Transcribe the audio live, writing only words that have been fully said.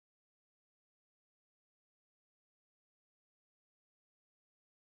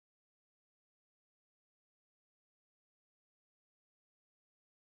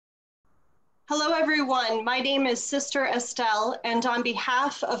Hello, everyone. My name is Sister Estelle, and on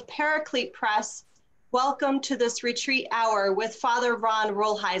behalf of Paraclete Press, welcome to this retreat hour with Father Ron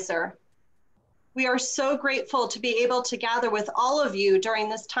Rolheiser. We are so grateful to be able to gather with all of you during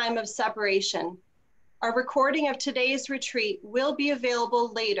this time of separation. Our recording of today's retreat will be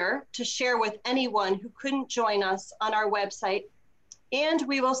available later to share with anyone who couldn't join us on our website, and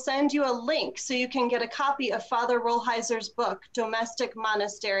we will send you a link so you can get a copy of Father Rolheiser's book, Domestic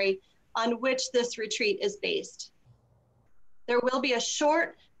Monastery, on which this retreat is based. There will be a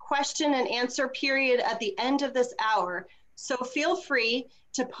short question and answer period at the end of this hour, so feel free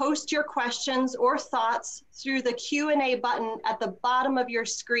to post your questions or thoughts through the Q&A button at the bottom of your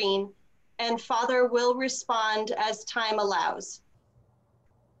screen, and Father will respond as time allows.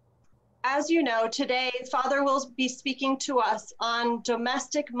 As you know, today Father will be speaking to us on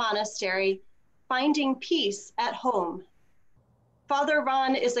Domestic Monastery, Finding Peace at Home. Father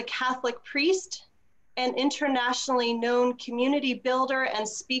Ron is a Catholic priest, an internationally known community builder and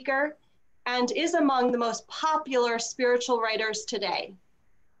speaker, and is among the most popular spiritual writers today.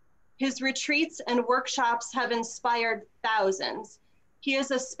 His retreats and workshops have inspired thousands. He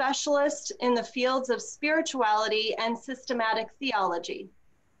is a specialist in the fields of spirituality and systematic theology,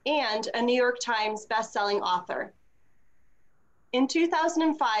 and a New York Times bestselling author. In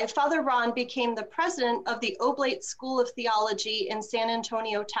 2005, Father Ron became the president of the Oblate School of Theology in San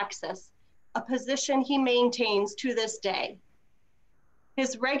Antonio, Texas, a position he maintains to this day.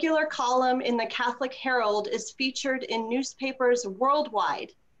 His regular column in the Catholic Herald is featured in newspapers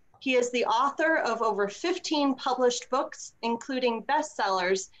worldwide. He is the author of over 15 published books, including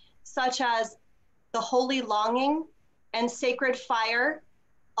bestsellers such as The Holy Longing and Sacred Fire,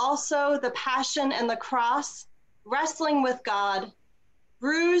 also The Passion and the Cross, Wrestling with God,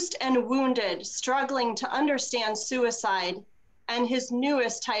 Bruised and Wounded, Struggling to Understand Suicide, and his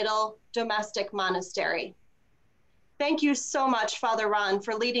newest title, Domestic Monastery. Thank you so much, Father Ron,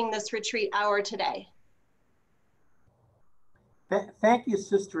 for leading this retreat hour today. Thank you,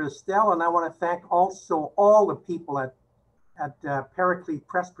 Sister Estelle, and I want to thank also all the people at Paraclete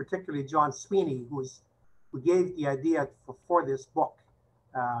Press, particularly John Sweeney, who gave the idea for this book.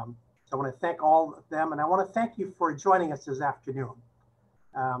 So I want to thank all of them, and I want to thank you for joining us this afternoon.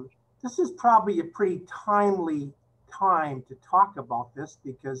 This is probably a pretty timely time to talk about this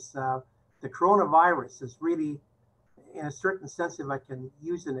because the coronavirus is really, in a certain sense, if I can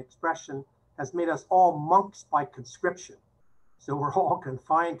use an expression, has made us all monks by conscription. So we're all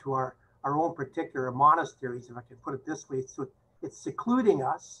confined to our own particular monasteries, if I can put it this way. So it's secluding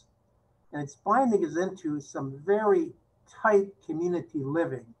us, and it's binding us into some very tight community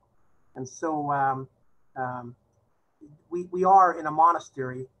living. And so we are in a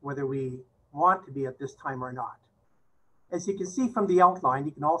monastery, whether we want to be at this time or not. As you can see from the outline,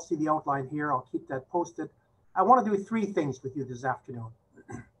 you can all see the outline here. I'll keep that posted. I want to do three things with you this afternoon.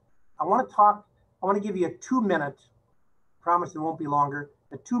 I want to give you a 2-minute, promise it won't be longer,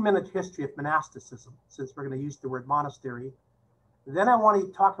 a 2-minute history of monasticism, since we're going to use the word monastery. Then I want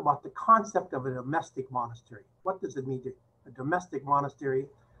to talk about the concept of a domestic monastery. What does it mean to a domestic monastery?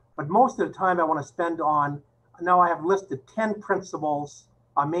 But most of the time I want to spend on, now I have listed 10 principles.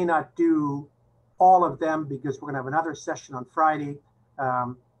 I may not do all of them because we're going to have another session on Friday,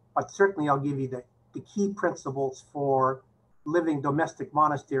 but certainly I'll give you the key principles for living domestic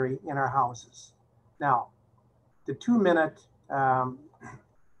monastery in our houses. Now, the 2-minute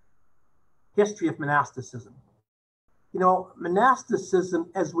history of monasticism. You know, monasticism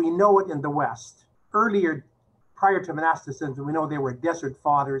as we know it in the West, prior to monasticism, we know they were desert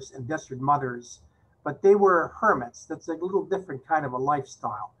fathers and desert mothers, but they were hermits. That's a little different kind of a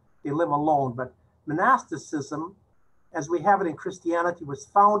lifestyle. They live alone, but monasticism, as we have it in Christianity, was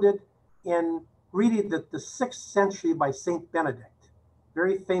founded in really the 6th century by Saint Benedict,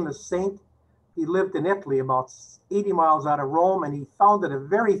 very famous saint. He lived in Italy, about 80 miles out of Rome, and he founded a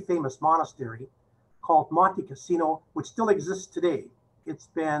very famous monastery called Monte Cassino, which still exists today. It's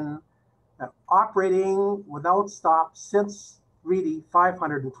been operating without stop since really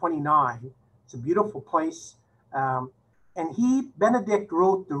 529. It's a beautiful place. And Benedict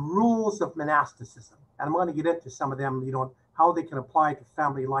wrote the rules of monasticism. And I'm going to get into some of them, how they can apply to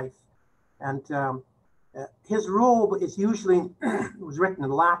family life. And his rule is usually, it was written in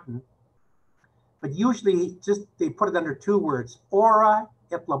Latin, but usually just they put it under 2 words, ora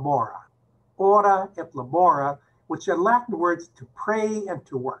et labora. Ora et labora, which are Latin words to pray and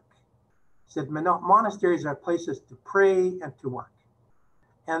to work. He said monasteries are places to pray and to work.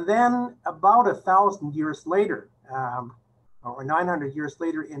 And then about 1,000 years later, or 900 years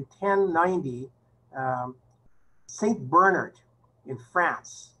later, in 1090, Saint Bernard in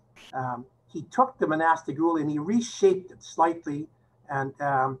France, he took the monastic rule and he reshaped it slightly and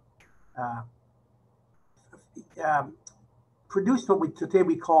produced what we today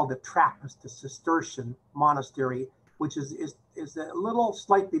we call the Trappist, the Cistercian monastery, which is a little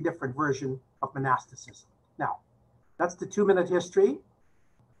slightly different version of monasticism. Now, that's the 2-minute history.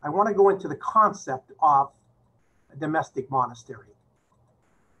 I want to go into the concept of a domestic monastery.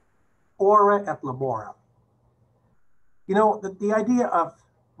 Ora et labora. You know, the idea of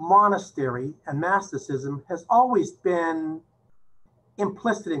monastery and monasticism has always been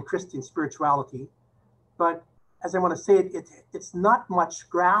implicit in Christian spirituality, but as I want to say it, it's not much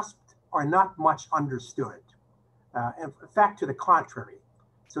grasped or not much understood. In fact, to the contrary.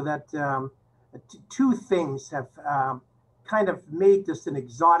 So that two things have kind of made this an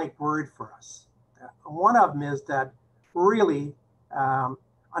exotic word for us. One of them is that really,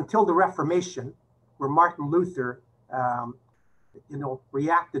 until the Reformation, where Martin Luther,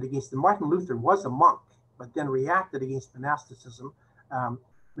 reacted against, and Martin Luther was a monk, but then reacted against monasticism.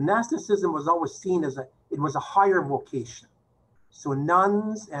 Monasticism was always seen as it was a higher vocation. So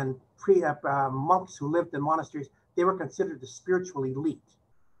nuns and monks who lived in monasteries, they were considered the spiritual elite.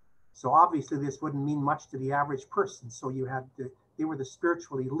 So obviously this wouldn't mean much to the average person. So they were the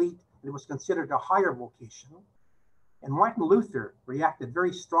spiritual elite, and it was considered a higher vocation. And Martin Luther reacted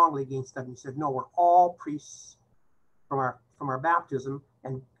very strongly against that. And he said, no, we're all priests from our baptism,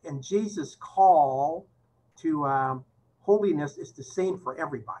 and Jesus' call to holiness is the same for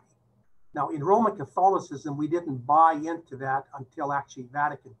everybody. Now, in Roman Catholicism, we didn't buy into that until actually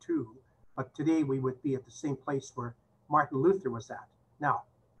Vatican II, but today we would be at the same place where Martin Luther was at. Now,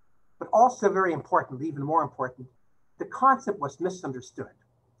 but also very important, even more important, the concept was misunderstood.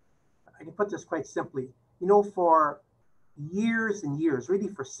 I can put this quite simply. You know, for years and years, really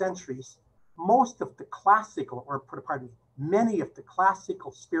for centuries, most of the classical, or pardon me, many of the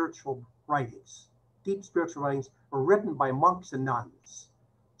classical spiritual writings, deep spiritual writings, were written by monks and nuns.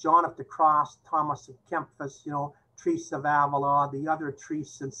 John of the Cross, Thomas of Kempis, Teresa of Avila, the other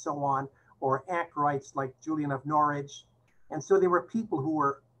Teresa, and so on, or anchorites like Julian of Norwich. And so they were people who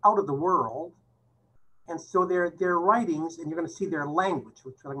were out of the world. And so their writings, and you're going to see their language,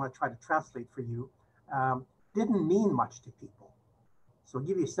 which I'm going to try to translate for you, didn't mean much to people. So I'll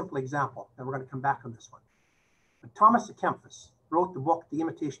give you a simple example, and we're going to come back on this one. But Thomas of Kempis wrote the book, The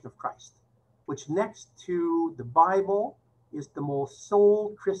Imitation of Christ, which next to the Bible is the most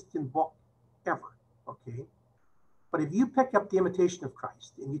sold Christian book ever, okay? But if you pick up The Imitation of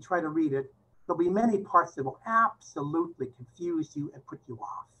Christ and you try to read it, there'll be many parts that will absolutely confuse you and put you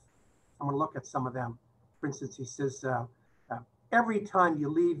off. I'm going to look at some of them. For instance, he says, every time you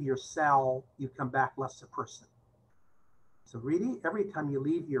leave your cell, you come back less a person. So really, every time you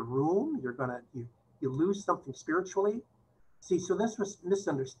leave your room, you lose something spiritually. See, so this was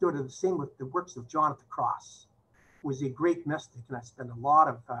misunderstood, and the same with the works of John of the Cross, who was a great mystic, and I spent a lot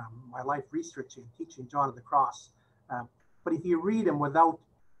of my life researching and teaching John of the Cross. But if you read him without,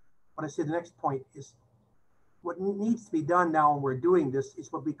 what I say the next point is, what needs to be done now, and we're doing this,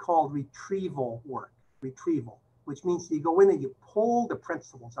 is what we call retrieval work, which means you go in and you pull the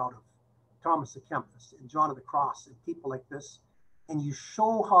principles out of Thomas of Kempis and John of the Cross and people like this, and you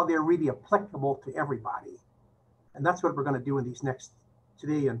show how they're really applicable to everybody. And that's what we're going to do in these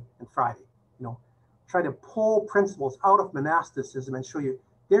today and Friday. Try to pull principles out of monasticism and show you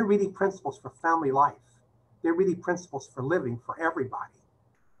they're really principles for family life. They're really principles for living for everybody.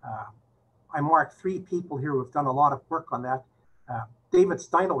 I marked 3 people here who have done a lot of work on that. David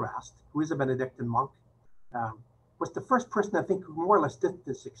Steinelrast, who is a Benedictine monk, was the first person I think who more or less did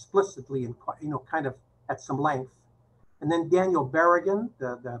this explicitly and kind of at some length. And then Daniel Berrigan,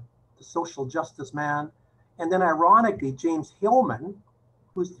 the social justice man, and then ironically James Hillman,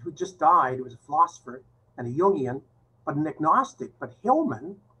 who just died, who was a philosopher and a Jungian, but an agnostic. But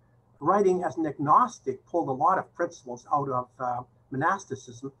Hillman, writing as an agnostic, pulled a lot of principles out of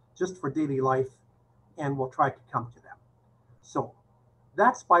monasticism just for daily life, and we'll try to come to them. So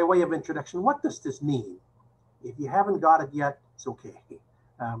that's by way of introduction. What does this mean? If you haven't got it yet, it's okay.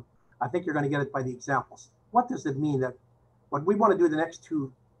 I think you're going to get it by the examples. What does it mean? That what we want to do the next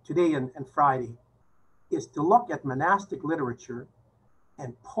 2, today and Friday, is to look at monastic literature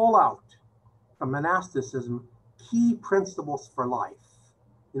and pull out from monasticism key principles for life.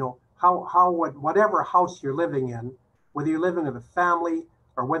 Whatever house you're living in, whether you're living with a family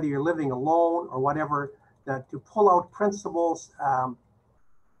or whether you're living alone or whatever, to pull out principles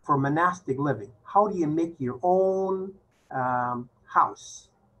for monastic living. How do you make your own house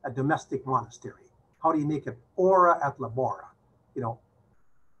a domestic monastery? How do you make it ora et labora?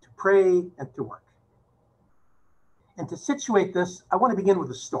 To pray and to work. And to situate this, I want to begin with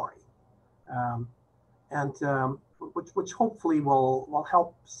a story. um, which hopefully will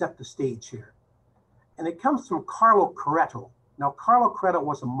help set the stage here. And it comes from Carlo Coretto. Now, Carlo Coretto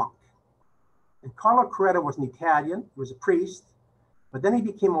was a monk. And Carlo Coretto was an Italian. He was a priest. But then he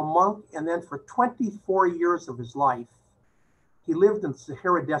became a monk. And then for 24 years of his life, he lived in the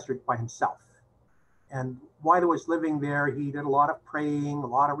Sahara Desert by himself. And while he was living there, he did a lot of praying, a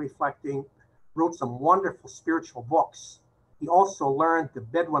lot of reflecting, wrote some wonderful spiritual books. He also learned the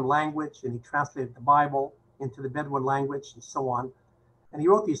Bedouin language, and he translated the Bible into the Bedouin language and so on. And he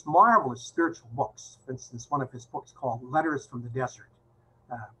wrote these marvelous spiritual books. For instance, one of his books called Letters from the Desert.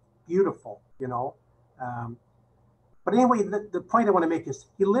 Beautiful, you know. But anyway, the point I want to make is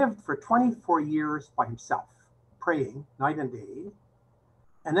he lived for 24 years by himself, praying night and day.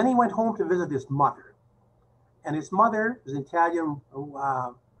 And then he went home to visit his mother. And his mother was an Italian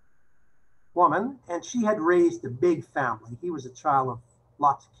woman, and she had raised a big family. He was a child of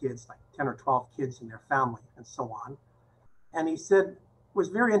lots of kids, like 10 or 12 kids in their family, and so on. And he said, it was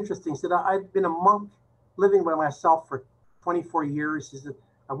very interesting. He said, I'd been a monk living by myself for 24 years. He said,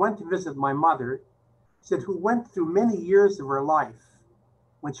 I went to visit my mother, he said, who went through many years of her life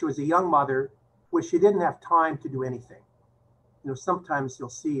when she was a young mother, where she didn't have time to do anything. You know, sometimes you'll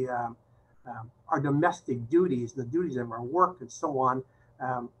see our domestic duties, the duties of our work and so on,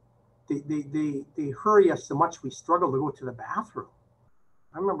 they hurry us so much we struggle to go to the bathroom.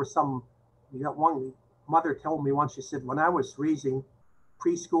 I remember one mother told me once, she said, when I was raising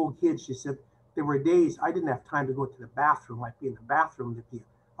preschool kids, she said, there were days I didn't have time to go to the bathroom. I'd be in the bathroom, there'd be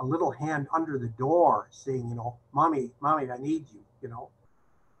a little hand under the door saying, you know, mommy, I need you, you know.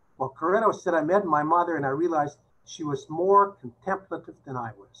 Well, Coretto said, I met my mother and I realized she was more contemplative than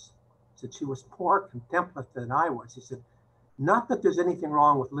I was. He said, she was more contemplative than I was. He said, not that there's anything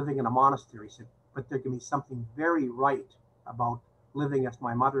wrong with living in a monastery, he said, but there can be something very right about living as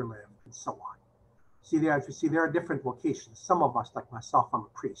my mother lived, and so on. There are different vocations. Some of us, like myself, I'm a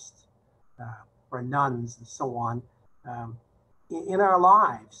priest, or nuns, and so on. In our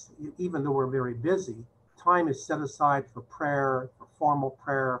lives, even though we're very busy, time is set aside for prayer, for formal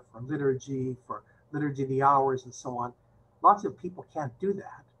prayer, for liturgy of the hours, and so on. Lots of people can't do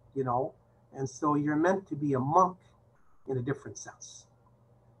that, you know, and so you're meant to be a monk in a different sense.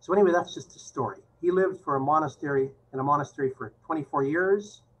 So anyway, that's just a story. He lived in a monastery for 24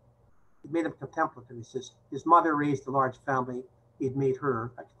 years. It made him contemplative. He says his mother raised a large family. It made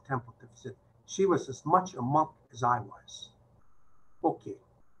her a contemplative. He said she was as much a monk as I was. Okay,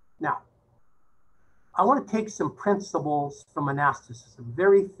 now I want to take some principles from monasticism,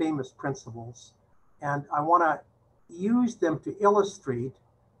 very famous principles, and I want to use them to illustrate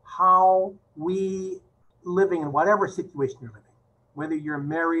how we, living in whatever situation you're living, whether you're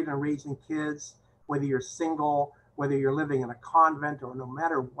married and raising kids, whether you're single, whether you're living in a convent, or no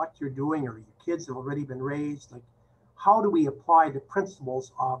matter what you're doing, or your kids have already been raised, like how do we apply the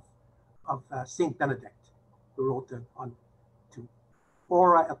principles of Saint Benedict, who wrote to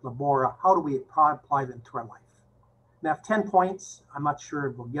Ora et Labora? How do we apply them to our life? And I have 10 points. I'm not sure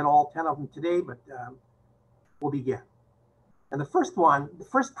we'll get all 10 of them today, but we'll begin. And the first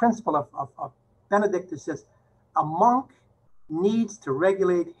principle of Benedict says, a monk needs to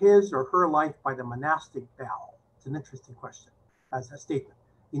regulate his or her life by the monastic bell. It's an interesting question as a statement.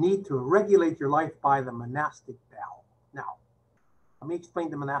 You need to regulate your life by the monastic bell. Now, let me explain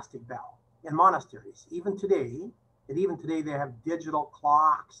the monastic bell. In monasteries, even today they have digital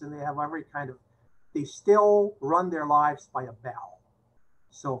clocks and they have every kind of, they still run their lives by a bell.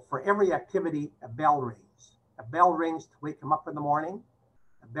 So for every activity, a bell rings. A bell rings to wake them up in the morning.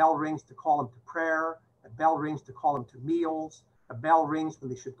 A bell rings to call them to prayer. A bell rings to call them to meals. A bell rings when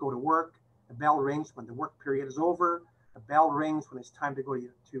they should go to work. A bell rings when the work period is over. A bell rings when it's time to go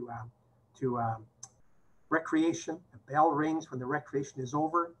to recreation. A bell rings when the recreation is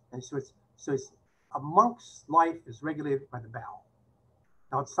over. And so it's a monk's life is regulated by the bell.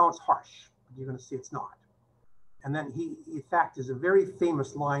 Now it sounds harsh, but you're going to see it's not. And then he, in fact, is a very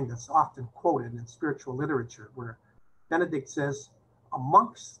famous line that's often quoted in spiritual literature, where Benedict says, a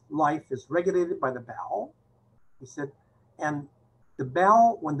monk's life is regulated by the bell. He said, and the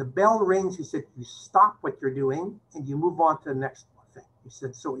bell, when the bell rings, he said, you stop what you're doing and you move on to the next thing. He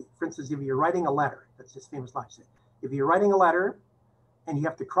said, so for instance, if you're writing a letter, that's his famous line. He said, if you're writing a letter and you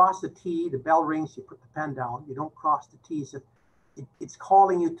have to cross the T, the bell rings, you put the pen down, you don't cross the T. He said, it's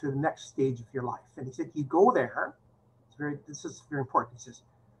calling you to the next stage of your life. And he said, you go there. This is very important. He says,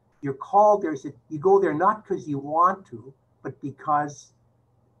 you're called there. He said, you go there not because you want to, but because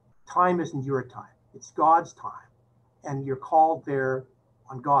time isn't your time. It's God's time. And you're called there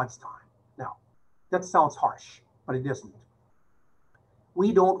on God's time. Now, that sounds harsh, but it isn't.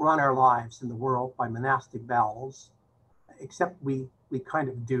 We don't run our lives in the world by monastic bells, except we kind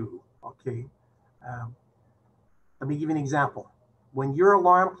of do, okay? Let me give you an example. When your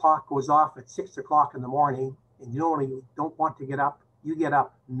alarm clock goes off at 6 o'clock in the morning and you don't want to get up, you get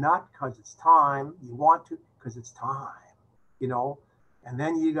up not because it's time, you want to because it's time, you know? And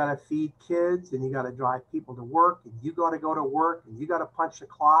then you got to feed kids and you got to drive people to work and you got to go to work and you got to punch the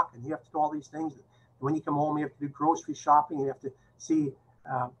clock and you have to do all these things. And when you come home, you have to do grocery shopping and you have to see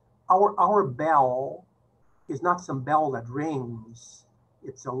our bell is not some bell that rings.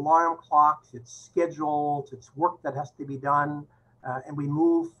 It's alarm clocks, it's schedules, it's work that has to be done. And we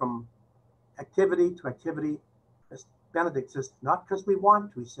move from activity to activity. As Benedict says, not because we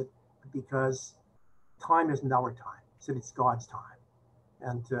want to, he said, but because time isn't our time. He said, it's God's time.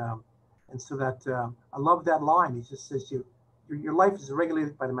 And so that, I love that line. He just says, your life is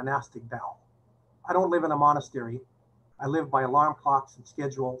regulated by the monastic bell. I don't live in a monastery. I live by alarm clocks and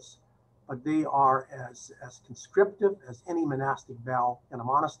schedules, but they are as conscriptive as any monastic bell in a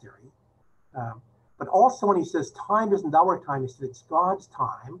monastery. But also when he says time isn't our time, he said it's God's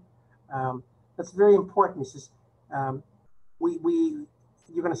time. That's very important. He says, you're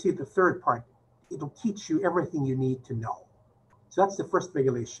going to see the third part. It'll teach you everything you need to know. So that's the first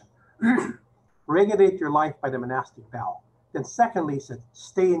regulation. Regulate your life by the monastic bell. Then secondly, he said,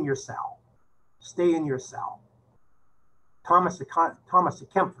 stay in your cell. Stay in your cell. Thomas de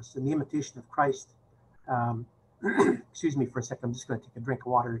Kempis, in the Imitation of Christ, excuse me for a second, I'm just going to take a drink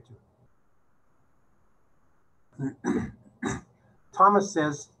of water or two. Thomas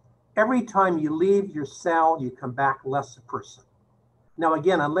says, every time you leave your cell, you come back less a person. Now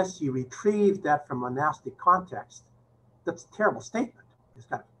again, unless you retrieve that from monastic context, that's a terrible statement.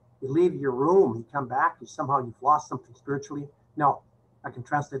 You leave your room, you come back, you've lost something spiritually. No, I can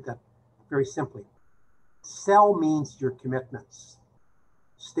translate that very simply. Cell means your commitments.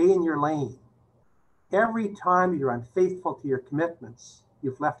 Stay in your lane. Every time you're unfaithful to your commitments,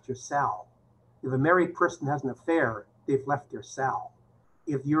 you've left your cell. If a married person has an affair, they've left their cell.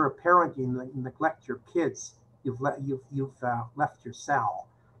 If you're a parent, you neglect your kids, you've left your cell.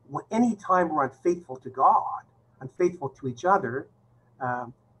 Any time we're unfaithful to God, unfaithful to each other,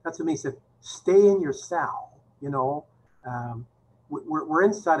 that's what he said, stay in your cell, you know. We're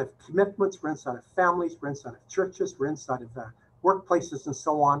inside of commitments, we're inside of families, we're inside of churches, we're inside of workplaces and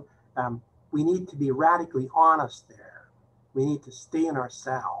so on. We need to be radically honest there. We need to stay in our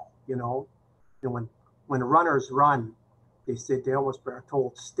cell, you know. And when runners run, they always are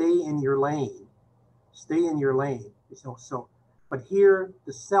told, stay in your lane, stay in your lane. But here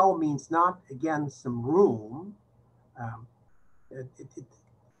the cell means not, again, some room.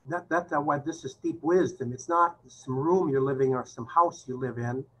 Why this is deep wisdom. It's not some room you're living or some house you live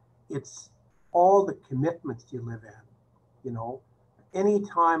in. It's all the commitments you live in. You know,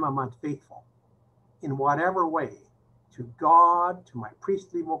 anytime I'm unfaithful in whatever way to God, to my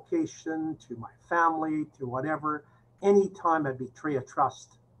priestly vocation, to my family, to whatever, anytime I betray a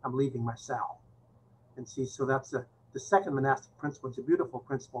trust, I'm leaving my cell. And see, so that's the second monastic principle. It's a beautiful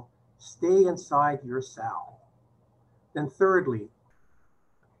principle. Stay inside your cell. Then thirdly,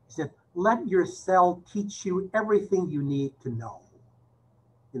 he said, let your cell teach you everything you need to know.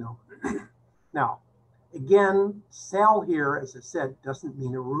 You know, now, again, cell here, as I said, doesn't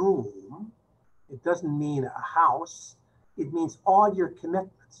mean a room. It doesn't mean a house. It means all your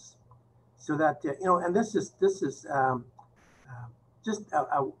commitments. So that, you know, and this is just a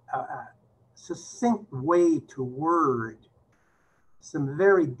succinct way to word some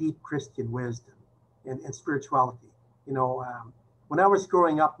very deep Christian wisdom and spirituality. You know, when I was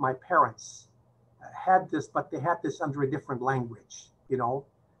growing up, my parents had this, but they had this under a different language, you know,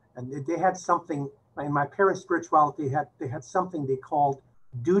 and they had something, in my parents' spirituality, they had something they called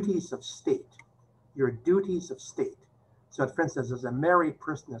duties of state, your duties of state. So for instance, as a married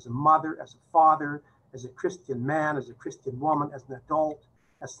person, as a mother, as a father, as a Christian man, as a Christian woman, as an adult,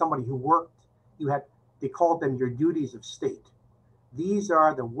 as somebody who worked, they called them your duties of state. These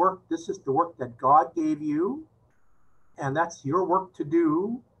are the work, this is the work that God gave you, and that's your work to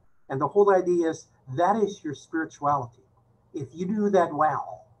do. And the whole idea is that is your spirituality. If you do that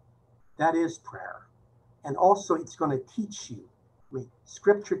well, that is prayer. And also it's going to teach you. I mean,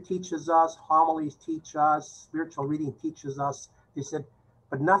 scripture teaches us, homilies teach us, spiritual reading teaches us. They said,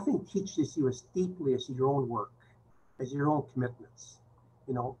 but nothing teaches you as deeply as your own work, as your own commitments.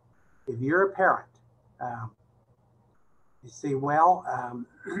 You know, if you're a parent, you say, well,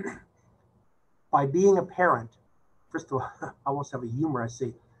 by being a parent, first of all, I almost have a humor. I say,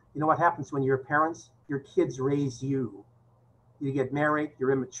 you know what happens when you're parents? Your kids raise you. You get married,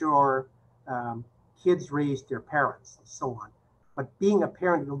 you're immature, kids raise their parents, and so on. but being a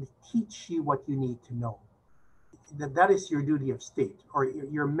parent will teach you what you need to know. That is your duty of state, or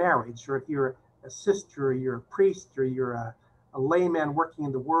your marriage, or if you're a sister, or you're a priest, or you're a layman working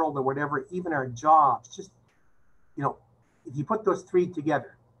in the world, or whatever, even our jobs. Just, if you put those three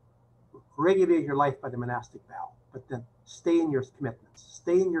together, regulate your life by the monastic vow, but then stay in your commitments.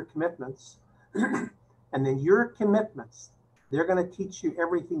 Stay in your commitments, and then your commitments, they're going to teach you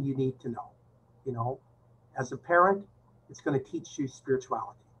everything you need to know. As a parent, it's going to teach you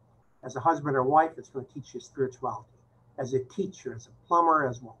spirituality. As a husband or wife, it's going to teach you spirituality. As a teacher, as a plumber,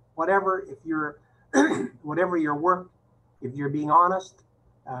 as well, whatever, if you're, whatever your work, if you're being honest,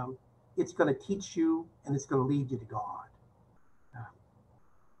 it's going to teach you, and it's going to lead you to God.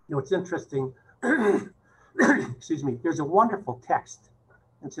 It's interesting, excuse me, there's a wonderful text.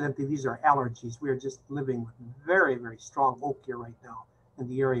 Incidentally, these are allergies. We are just living with very, very strong oak here right now in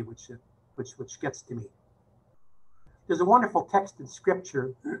the area, which gets to me. There's a wonderful text in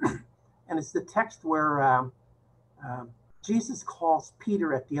Scripture, and it's the text where Jesus calls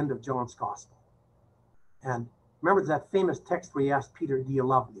Peter at the end of John's Gospel. And remember that famous text where he asked Peter, "Do you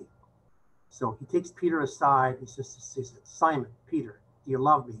love me?" So he takes Peter aside. He says, "Simon, Peter, do you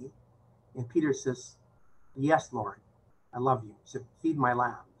love me?" And Peter says, "Yes, Lord, I love you." He said, "Feed my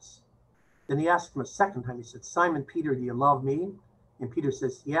lambs." Then he asked him a second time. He said, "Simon, Peter, do you love me?" And Peter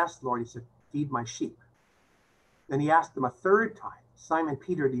says, "Yes, Lord." He said, "Feed my sheep." Then he asked him a third time, "Simon,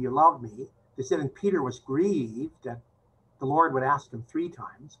 Peter, do you love me?" They said, and Peter was grieved that the Lord would ask him three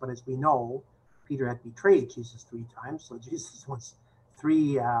times. But as we know, Peter had betrayed Jesus three times. So Jesus wants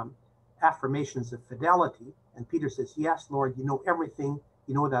three affirmations of fidelity. And Peter says, "Yes, Lord, you know everything.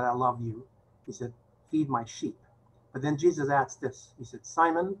 You know that I love you." He said, "Feed my sheep." But then Jesus asked this. He said,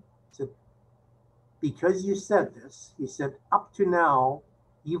 "Simon," he said, "because you said this," he said, "up to now,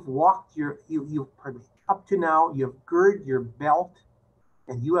 you've walked up to now, you've girded your belt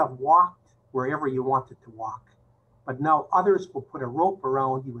and you have walked wherever you wanted to walk. But now others will put a rope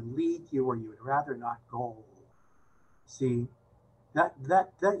around you and lead you where you would rather not go." See,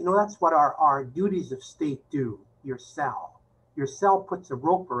 that's what our duties of state do. Your cell puts a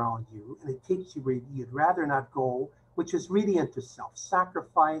rope around you and it takes you where you'd rather not go, which is really into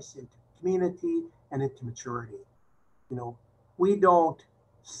self-sacrifice, into community, and into maturity. We don't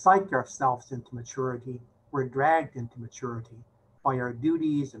psych ourselves into maturity. We're dragged into maturity by our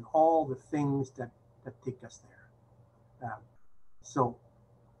duties and all the things that take us there. So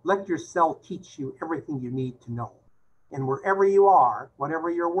let your cell teach you everything you need to know. And wherever you are, whatever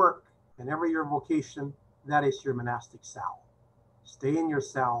your work and whatever your vocation, that is your monastic cell. Stay in your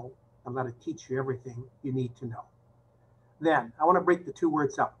cell and let it teach you everything you need to know. Then I want to break the two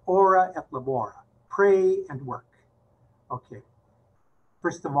words up: ora et labora, pray and work. Okay,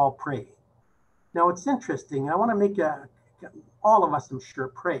 first of all, pray. Now it's interesting. I want to make all of us, I'm sure,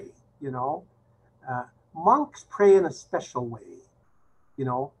 pray. Monks pray in a special way,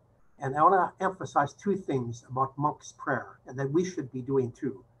 and I want to emphasize two things about monks' prayer and that we should be doing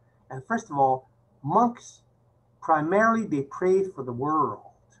too. And first of all, monks primarily, they pray for the world.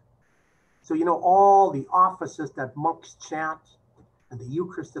 So all the offices that monks chant and the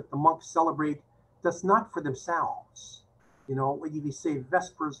Eucharist that the monks celebrate, that's not for themselves. Whether you say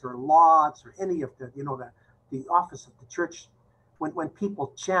Vespers or Lauds or any of the office of the church, when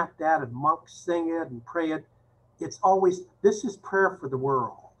people chant that and monks sing it and pray it, it's always, this is prayer for the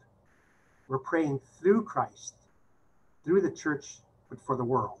world. We're praying through Christ, through the church, but for the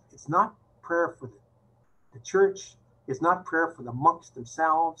world. It's not prayer for the church. It's not prayer for the monks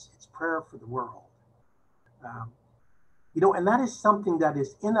themselves. It's prayer for the world. And that is something that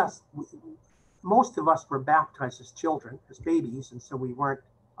is in us. Most of us were baptized as children, as babies, and so we weren't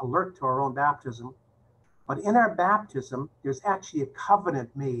alert to our own baptism. But in our baptism, there's actually a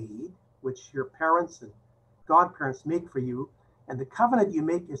covenant made, which your parents and godparents make for you. And the covenant you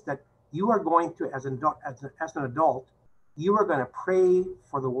make is that you are going to, as an adult, you are going to pray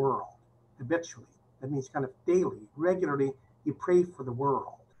for the world habitually. That means kind of daily, regularly, you pray for the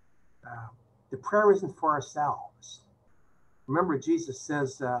world. The prayer isn't for ourselves. Remember, Jesus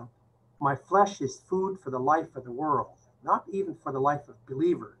says, "My flesh is food for the life of the world," not even for the life of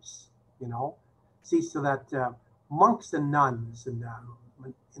believers, See, so that monks and nuns and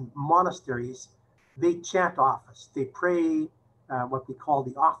in monasteries, they chant office. They pray what we call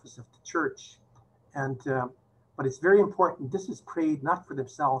the office of the church. But it's very important. This is prayed not for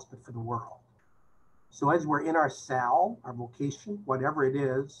themselves, but for the world. So as we're in our cell, our vocation, whatever it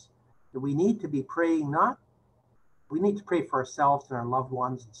is, that we need to be praying we need to pray for ourselves and our loved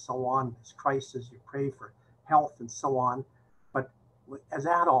ones and so on. As Christ says, you pray for health and so on. But as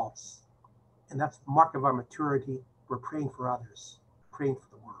adults, and that's the mark of our maturity, we're praying for others, praying for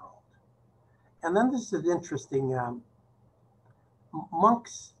the world. And then this is interesting.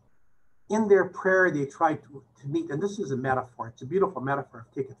 Monks, in their prayer, they try to meet, and this is a metaphor. It's a beautiful metaphor.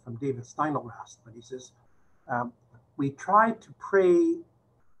 I've taken it from David Steinelrast, but he says, we try to pray,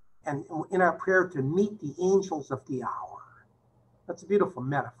 and in our prayer, to meet the angels of the hour. That's a beautiful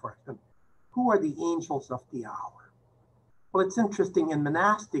metaphor. Who are the angels of the hour? Well, it's interesting. In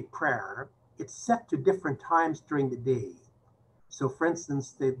monastic prayer, it's set to different times during the day. So, for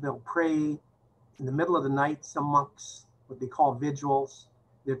instance, they'll pray in the middle of the night. Some monks, what they call vigils,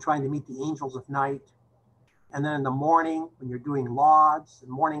 they're trying to meet the angels of night. And then in the morning, when you're doing lauds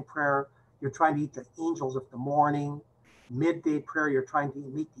and morning prayer, you're trying to meet the angels of the morning. Midday prayer, you're trying to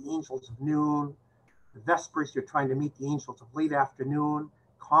meet the angels of noon. The Vespers, you're trying to meet the angels of late afternoon.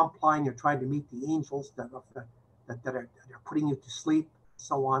 Compline, you're trying to meet the angels that are putting you to sleep,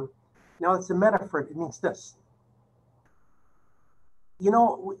 so on. Now, it's a metaphor. It means this. You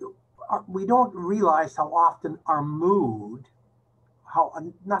know, we don't realize how often our mood,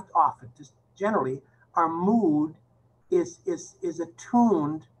 not often, just generally, our mood is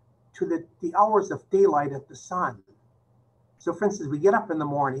attuned to the hours of daylight of the sun. So, for instance, we get up in the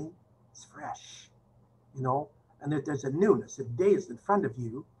morning, it's fresh, you know, and there's a newness, a day is in front of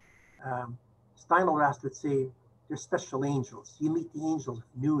you. Steinelrast would say, there's special angels. You meet the angels of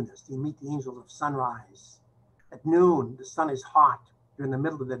newness. You meet the angels of sunrise. At noon, the sun is hot. You're in the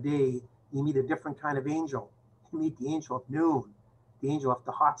middle of the day. You meet a different kind of angel. You meet the angel of noon, the angel of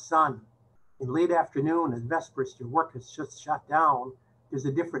the hot sun. In late afternoon, at Vespers, your work is just shut down. There's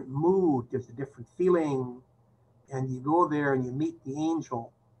a different mood. There's a different feeling. And you go there and you meet the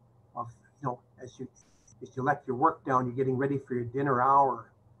angel of, you know, as you let your work down, you're getting ready for your dinner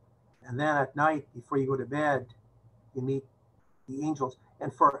hour. And then at night, before you go to bed, you meet the angels.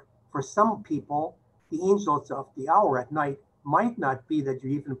 And for some people, the angels of the hour at night might not be that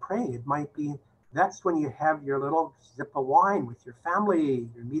you're even praying. It might be that's when you have your little sip of wine with your family.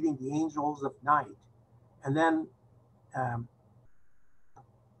 You're meeting the angels of night. And then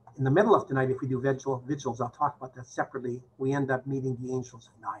in the middle of the night, if we do vigils, I'll talk about that separately, we end up meeting the angels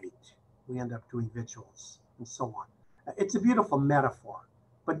of night. We end up doing vigils and so on. It's a beautiful metaphor.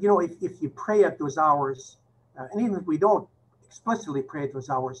 But, you know, if you pray at those hours, and even if we don't explicitly pray at those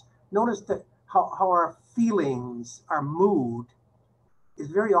hours, notice that how our feelings, our mood is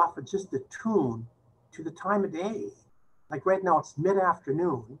very often just attuned to the time of day. Like right now, it's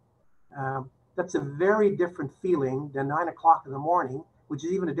mid-afternoon. That's a very different feeling than 9 o'clock in the morning, which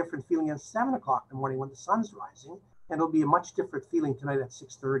is even a different feeling than 7 o'clock in the morning when the sun's rising. And it'll be a much different feeling tonight at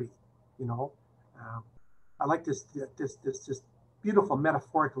 6:30, you know. I like this beautiful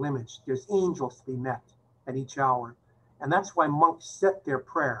metaphorical image. There's angels to be met at each hour. And that's why monks set their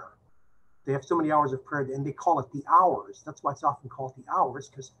prayer. They have so many hours of prayer, and they call it the hours. That's why it's often called the hours,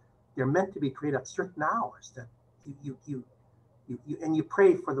 because they're meant to be prayed at certain hours that you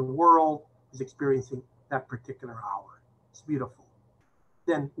pray for the world is experiencing that particular hour. It's beautiful.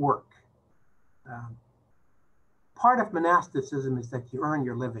 Then work. Part of monasticism is that you earn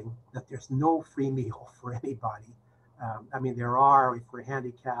your living, that there's no free meal for anybody. I mean, there are if we're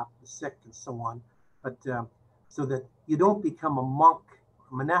handicapped, the sick, and so on, but so that you don't become a monk.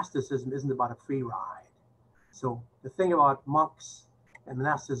 Monasticism isn't about a free ride. So the thing about monks and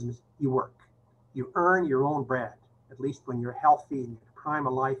monasticism is you work. You earn your own bread, at least when you're healthy and your prime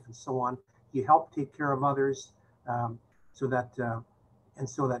of life and so on. You help take care of others, so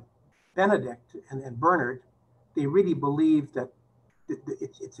that Benedict and Bernard, they really believe that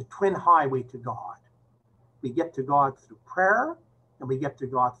it's a twin highway to God. We get to God through prayer, and we get to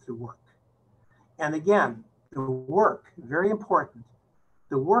God through work. And again, the work, very important.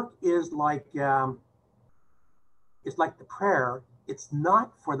 The work is like the prayer. It's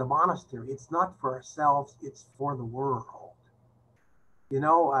not for the monastery. It's not for ourselves. It's for the world. You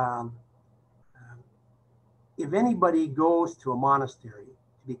know, if anybody goes to a monastery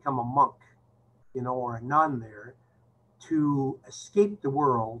to become a monk, you know, or a nun there, to escape the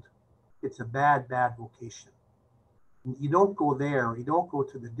world, it's a bad vocation. You don't go there. You don't go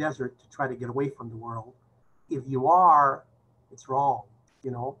to the desert to try to get away from the world. If you are, it's wrong. You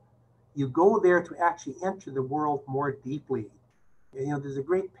know, you go there to actually enter the world more deeply. And, you know, there's a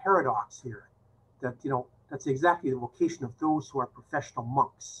great paradox here that, you know, that's exactly the vocation of those who are professional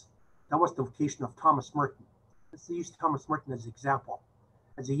monks. That was the vocation of Thomas Merton. Let's use Thomas Merton as an example.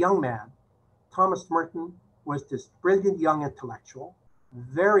 As a young man, Thomas Merton was this brilliant young intellectual,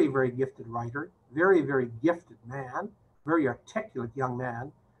 very, very gifted writer, very, very gifted man, very articulate young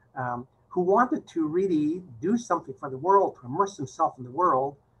man, who wanted to really do something for the world, to immerse himself in the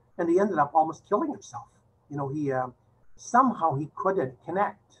world, and he ended up almost killing himself. You know, somehow he couldn't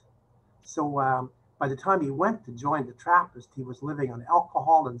connect. So by the time he went to join the Trappist, he was living on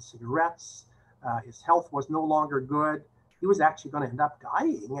alcohol and cigarettes. His health was no longer good. He was actually going to end up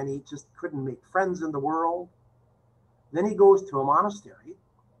dying, and he just couldn't make friends in the world. Then he goes to a monastery,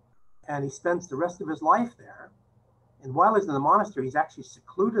 and he spends the rest of his life there. And while he's in the monastery, he's actually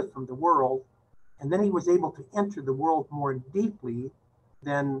secluded from the world. And then he was able to enter the world more deeply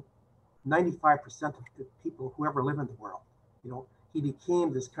than 95% of the people who ever live in the world. You know, he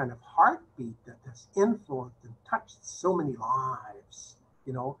became this kind of heartbeat that has influenced and touched so many lives.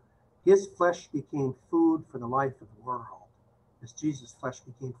 You know, his flesh became food for the life of the world, as Jesus' flesh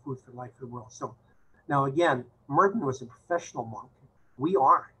became food for the life of the world. So now again, Merton was a professional monk. We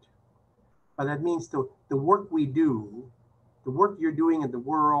aren't. But that means the work we do, the work you're doing in the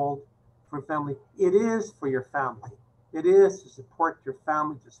world for family, it is for your family. It is to support your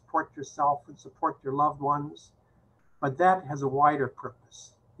family, to support yourself and support your loved ones. But that has a wider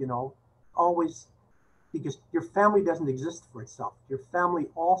purpose, you know, always, because your family doesn't exist for itself. Your family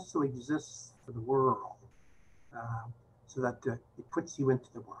also exists for the world, so that it puts you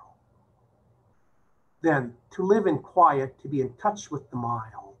into the world. Then to live in quiet, to be in touch with the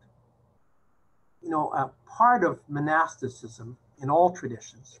mild. You know, part of monasticism in all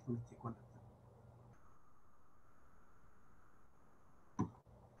traditions, let me take one.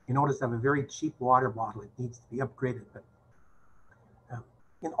 You notice I have a very cheap water bottle. It needs to be upgraded. But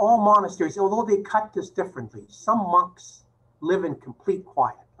in all monasteries, although they cut this differently, some monks live in complete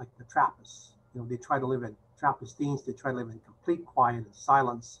quiet, like the Trappists. You know, they try to live in Trappistines, they try to live in complete quiet and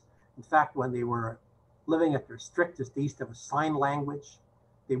silence. In fact, when they were living at their strictest, they used to have a sign language.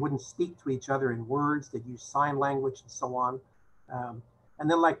 They wouldn't speak to each other in words. They'd use sign language and so on. And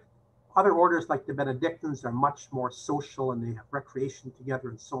then like other orders like the Benedictines are much more social and they have recreation together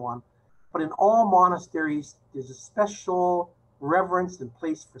and so on. But in all monasteries, there's a special reverence and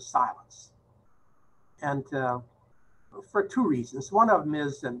place for silence. And for two reasons. One of them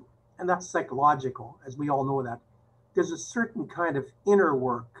is, and that's psychological, as we all know that, there's a certain kind of inner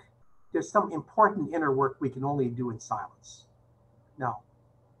work. There's some important inner work we can only do in silence. Now,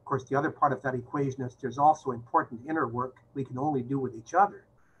 of course, the other part of that equation is there's also important inner work we can only do with each other,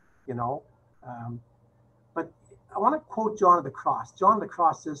 you know. But I want to quote John of the Cross. John of the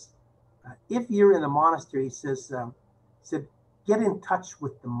Cross says, if you're in a monastery, he said, get in touch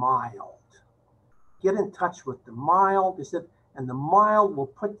with the mild. Get in touch with the mild, he said, and the mild will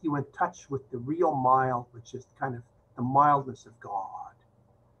put you in touch with the real mild, which is kind of the mildness of God.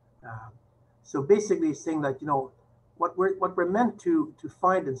 So basically he's saying that, you know, what we're meant to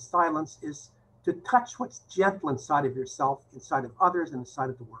find in silence is to touch what's gentle inside of yourself, inside of others, and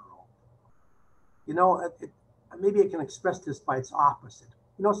inside of the world. You know, maybe I can express this by its opposite.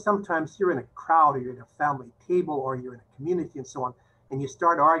 You know, sometimes you're in a crowd or you're at a family table or you're in a community and so on, and you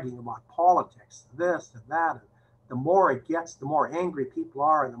start arguing about politics, this and that. And the more it gets, the more angry people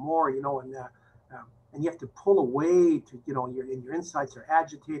are, and the more, you know, and you have to pull away to, you know, your insides are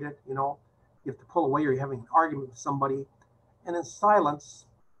agitated, you know. You have to pull away or you're having an argument with somebody. And in silence,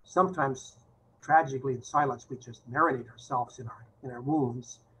 sometimes tragically in silence, we just marinate ourselves in our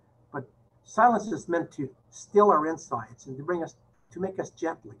wounds. But silence is meant to still our insides and to make us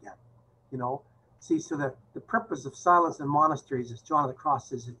gentle again, you know. See, so the purpose of silence in monasteries, as John of the Cross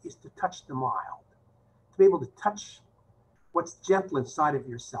says, is to touch the mild, to be able to touch what's gentle inside of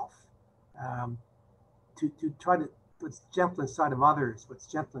yourself, to try to, what's gentle inside of others, what's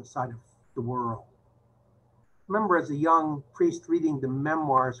gentle inside of the world. Remember, as a young priest reading the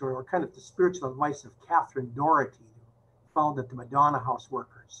memoirs or kind of the spiritual advice of Catherine Doherty, founded the Madonna House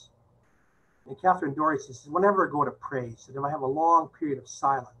Workers. And Catherine Doherty says, whenever I go to pray, she said, if I have a long period of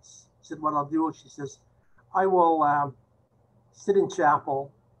silence, she said, what I'll do, she says, I will sit in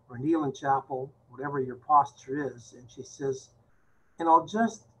chapel or kneel in chapel, whatever your posture is. And she says, and I'll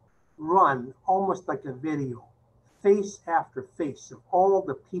just run almost like a video, face after face of all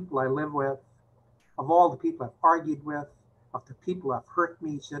the people I live with, of all the people I've argued with, of the people I've hurt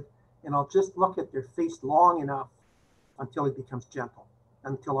me, she said, and I'll just look at their face long enough until it becomes gentle,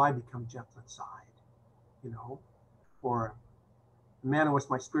 until I become gentle inside, you know. Or the man who was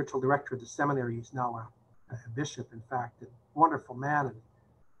my spiritual director at the seminary, he's now a bishop, in fact, a wonderful man. And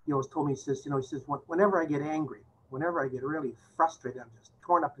he always told me, he says, whenever I get angry, whenever I get really frustrated, I'm just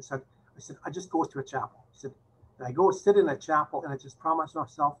torn up inside, I said, I just go to a chapel. He said, and I go sit in a chapel and I just promise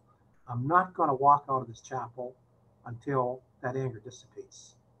myself, I'm not going to walk out of this chapel until that anger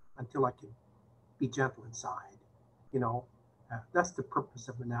dissipates, until I can be gentle inside, you know. That's the purpose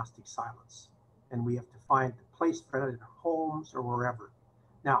of monastic silence. And we have to find a place for it in our homes or wherever.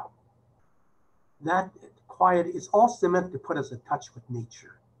 Now, that quiet is also meant to put us in touch with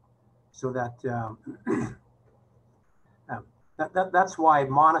nature, so that that's why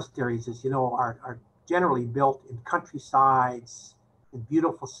monasteries, as you know, are generally built in countrysides, in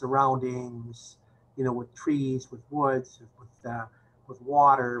beautiful surroundings, you know, with trees, with woods, with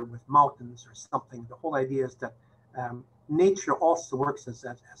water, with mountains or something. The whole idea is that nature also works as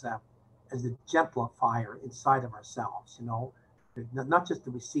a gentrifier inside of ourselves, you know. Not just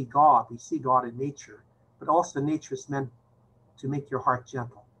that we see God in nature, but also nature is meant to make your heart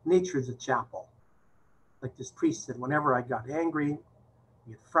gentle. Nature is a chapel. Like this priest said, whenever I got angry,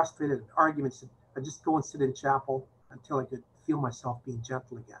 get frustrated at arguments, I'd just go and sit in chapel until I could feel myself being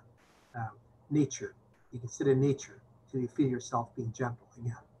gentle again. Nature, you can sit in nature till you feel yourself being gentle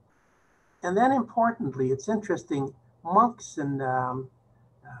again. And then importantly, it's interesting, monks and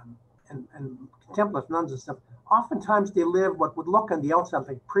contemplative nuns and stuff, oftentimes they live what would look on the outside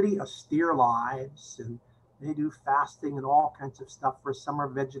like pretty austere lives, and they do fasting and all kinds of stuff. For some are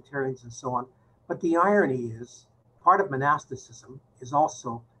vegetarians and so on. But the irony is, part of monasticism is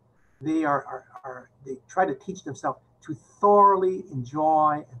also they try to teach themselves to thoroughly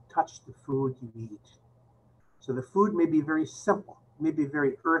enjoy and touch the food you eat. So the food may be very simple, may be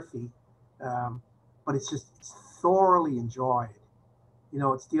very earthy, but it's thoroughly enjoyed. You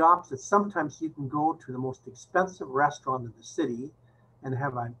know, it's the opposite. Sometimes you can go to the most expensive restaurant in the city and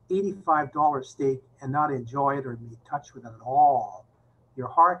have an $85 steak and not enjoy it or be touched with it at all. Your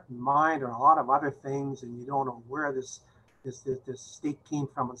heart and mind are a lot of other things, and you don't know where this steak came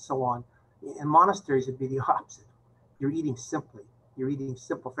from and so on. In monasteries, it'd be the opposite. You're eating simply. You're eating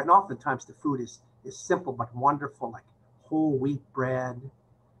simple. And oftentimes the food is simple but wonderful, like whole wheat bread. I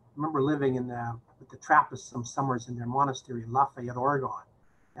remember living with the Trappists some summers in their monastery in Lafayette, Oregon,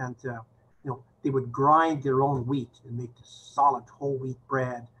 and you know, they would grind their own wheat and make this solid whole wheat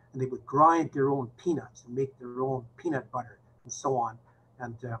bread, and they would grind their own peanuts and make their own peanut butter and so on,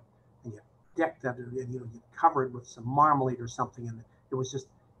 and you deck that, and you cover it with some marmalade or something, and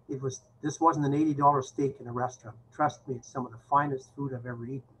this wasn't an $80 steak in a restaurant. Trust me, it's some of the finest food I've ever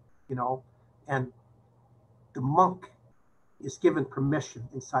eaten, you know, and the monk is given permission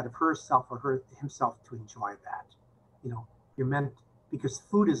inside of herself or himself to enjoy that. You know, you're meant, because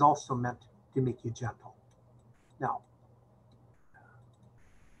food is also meant to make you gentle. Now,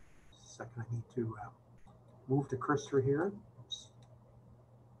 second, I need to move the cursor here. Oops.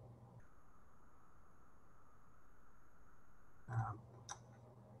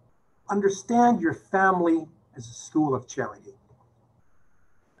 Understand your family as a school of charity.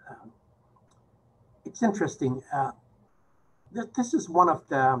 It's interesting. This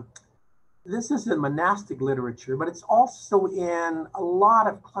is in monastic literature, but it's also in a lot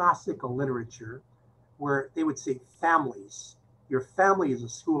of classical literature where they would say families. Your family is a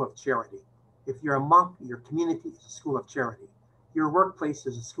school of charity. If you're a monk, your community is a school of charity. Your workplace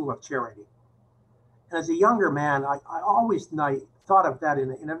is a school of charity. And as a younger man, I always thought of that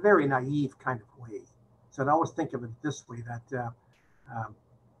in a very naive kind of way. So I'd always think of it this way, that,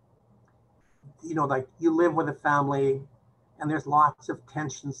 you know, like you live with a family, and there's lots of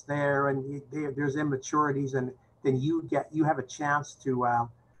tensions there, and there's immaturities, and then you have a chance to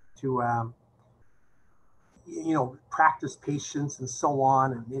you know, practice patience and so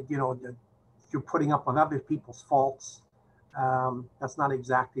on, and you know, you're putting up on other people's faults. That's not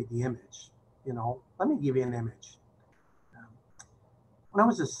exactly the image, you know. Let me give you an image. When I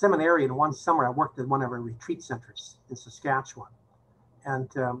was a seminarian, one summer I worked at one of our retreat centers in Saskatchewan, and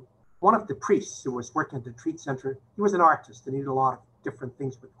one of the priests who was working at the retreat center, he was an artist and he did a lot of different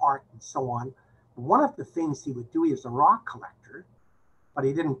things with art and so on. One of the things he would do, he was a rock collector, but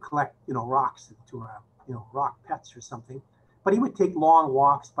he didn't collect, you know, rocks into rock pets or something. But he would take long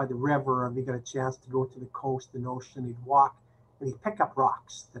walks by the river, and he got a chance to go to the coast and ocean. He'd walk and he'd pick up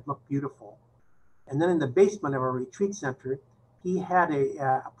rocks that looked beautiful. And then in the basement of our retreat center, he had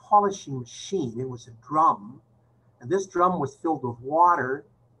a polishing machine. It was a drum, and this drum was filled with water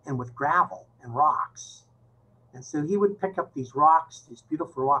and with gravel and rocks. And so he would pick up these rocks, these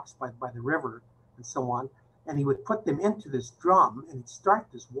beautiful rocks by the river and so on, and he would put them into this drum, and he'd start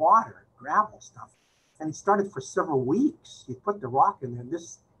this water, gravel stuff. And he started for several weeks. He'd put the rock in there, and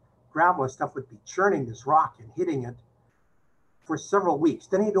this gravel and stuff would be churning this rock and hitting it for several weeks.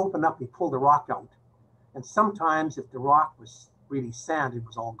 Then he'd open up, he'd pull the rock out. And sometimes if the rock was really sand, it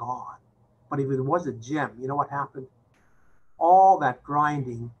was all gone. But if it was a gem, you know what happened? All that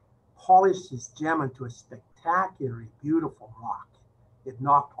grinding polished his gem into a spectacularly beautiful rock. It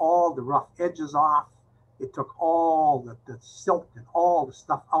knocked all the rough edges off. It took all the silt and all the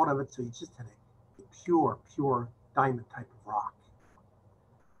stuff out of it. So he just had a pure diamond type of rock.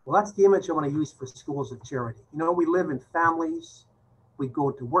 Well, that's the image I want to use for schools of charity. You know, we live in families, we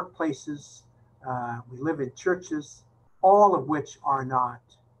go to workplaces, we live in churches, all of which are not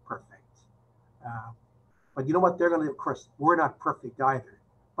perfect. Uh, but you know what? They're going to, of course, we're not perfect either.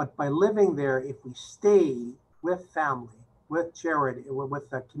 But by living there, if we stay with family, with charity, with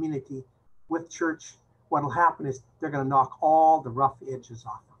the community, with church, what will happen is they're going to knock all the rough edges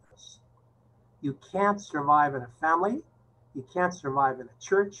off of us. You can't survive in a family. You can't survive in a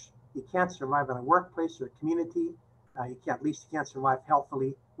church. You can't survive in a workplace or a community. You can't, at least you can't survive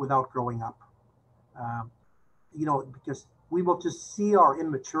healthily without growing up. You know, because we will just see our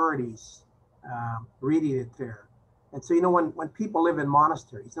immaturities reading it there. And so, you know, when people live in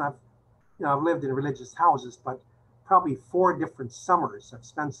monasteries, and I've lived in religious houses, but probably 4 different summers, I've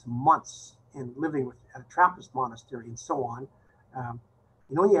spent some months in living at a Trappist monastery and so on.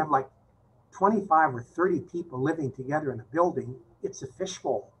 You know, you have like 25 or 30 people living together in a building. It's a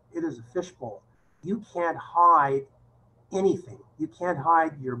fishbowl. It is a fishbowl. You can't hide anything. You can't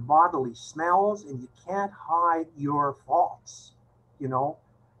hide your bodily smells, and you can't hide your faults, you know,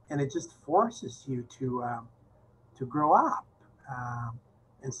 and it just forces you to grow up.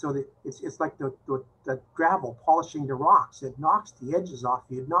 And so it's like the gravel polishing the rocks. It knocks the edges off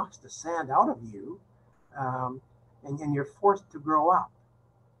you. It knocks the sand out of you, and you're forced to grow up.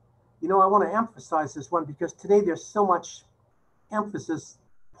 You know, I want to emphasize this one because today there's so much emphasis,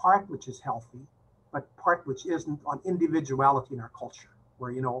 part which is healthy, but part which isn't, on individuality in our culture, where,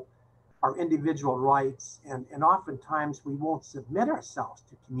 you know, our individual rights, and oftentimes we won't submit ourselves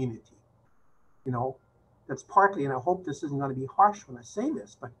to community. You know, that's partly, and I hope this isn't going to be harsh when I say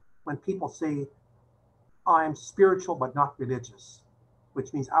this, but when people say, I'm spiritual but not religious,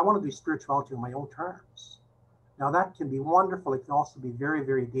 which means I want to do spirituality on my own terms. Now that can be wonderful. It can also be very,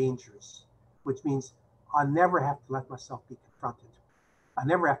 very dangerous, which means I never have to let myself be confronted. I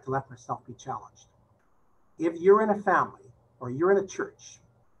never have to let myself be challenged. If you're in a family, or you're in a church,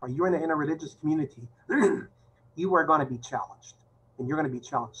 or you're in a religious community, you are going to be challenged, and you're going to be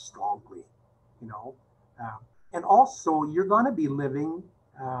challenged strongly, you know. And also, you're going to be living.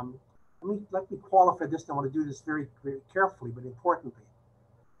 Let me qualify this. I want to do this very, very carefully, but importantly.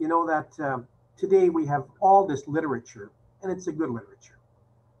 You know that today we have all this literature, and it's a good literature,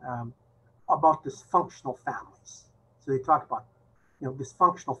 about dysfunctional families. So they talk about, you know,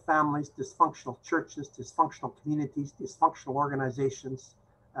 dysfunctional families, dysfunctional churches, dysfunctional communities, dysfunctional organizations,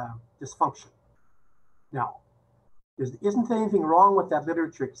 dysfunction. Now, there isn't anything wrong with that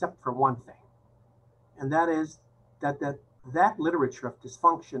literature except for one thing, and that is that literature of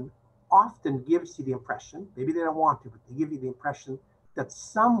dysfunction often gives you the impression, maybe they don't want to, but they give you the impression that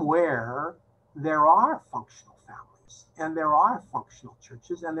somewhere there are functional families, and there are functional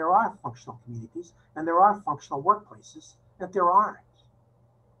churches, and there are functional communities, and there are functional workplaces, that there aren't.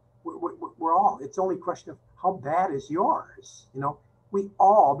 We're all, it's only a question of how bad is yours. You know, we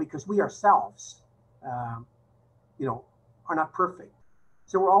all, because we ourselves, you know, are not perfect.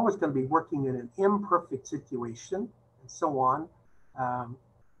 So we're always going to be working in an imperfect situation and so on.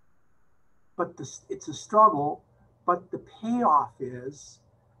 But it's a struggle, but the payoff is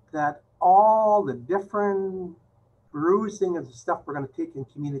that all the different bruising of the stuff we're going to take in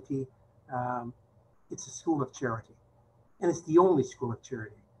community, it's a school of charity. And it's the only school of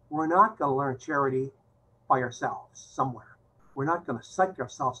charity. We're not going to learn charity by ourselves somewhere. We're not going to psych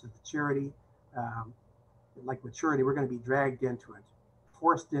ourselves into charity. Like maturity, we're going to be dragged into it,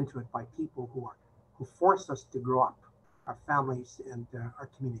 forced into it by people who force us to grow up, our families and our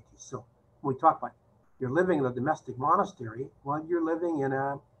communities. So when we talk about you're living in a domestic monastery, well, you're living in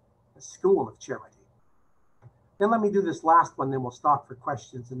a school of charity. Then let me do this last one, then we'll stop for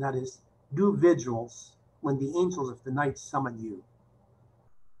questions, and that is, do vigils when the angels of the night summon you.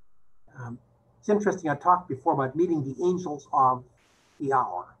 It's interesting, I talked before about meeting the angels of the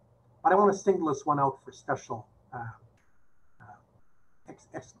hour, but I want to single this one out for special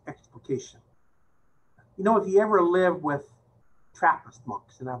explication. You know, if you ever live with Trappist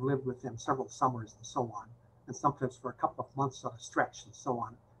monks, and I've lived with them several summers and so on, and sometimes for a couple of months on a stretch and so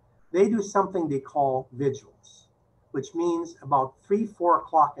on, they do something they call vigils, which means about 3-4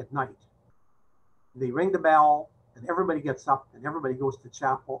 o'clock at night, they ring the bell, and everybody gets up, and everybody goes to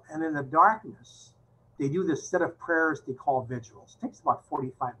chapel, and in the darkness, they do this set of prayers they call vigils. It takes about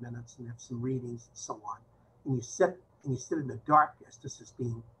 45 minutes, and they have some readings and so on. And you sit in the darkness. This is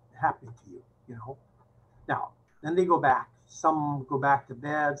happening to you, you know. Now, then they go back. Some go back to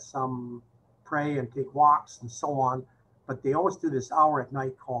bed, some pray and take walks and so on, but they always do this hour at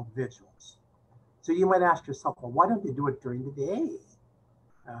night called vigils. So you might ask yourself, well, why don't they do it during the day?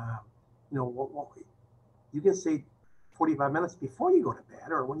 You know, you can say 45 minutes before you go to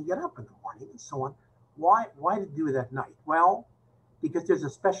bed or when you get up in the morning and so on. Why to do it at night? Well, because there's a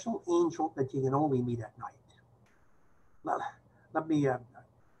special angel that you can only meet at night. Let me, I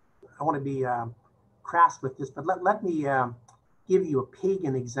want to be crass with this, but let me give you a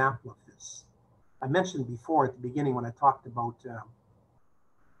pagan example of this. I mentioned before at the beginning when I talked about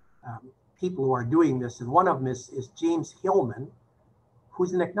people who are doing this, and one of them is James Hillman,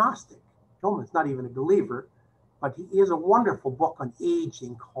 who's an agnostic. Hillman's not even a believer, but he has a wonderful book on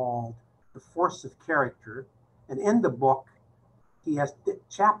aging called The Force of Character. And in the book, he has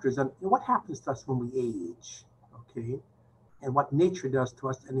chapters on what happens to us when we age, okay, and what nature does to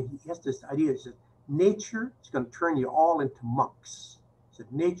us. And he has this idea that nature is going to turn you all into monks. He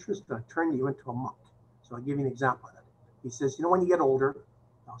said, nature is going to turn you into a monk. So I'll give you an example of that. He says, you know, when you get older,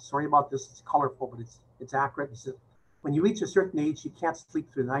 sorry about this, it's colorful, but it's accurate. He says, when you reach a certain age, you can't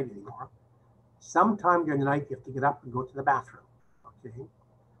sleep through the night anymore. Sometime during the night, you have to get up and go to the bathroom, okay?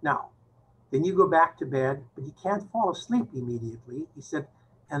 Now, then you go back to bed, but you can't fall asleep immediately. He said,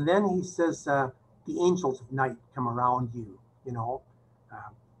 and then he says, the angels of night come around you, you know.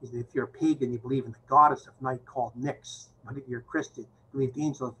 If you're a pagan, you believe in the goddess of night called Nyx. But if you're a Christian, you believe the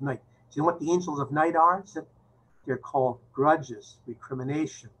angels of night. Do you know what the angels of night are? He said, they're called grudges,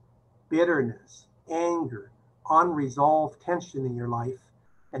 recrimination, bitterness, anger, unresolved tension in your life,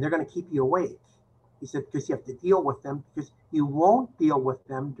 and they're going to keep you awake. He said, because you have to deal with them, because you won't deal with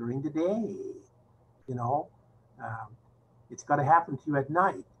them during the day. You know, it's got to happen to you at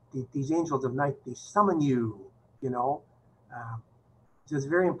night. These angels of night, they summon you, you know. So it's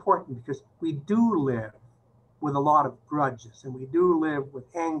very important because we do live with a lot of grudges and we do live with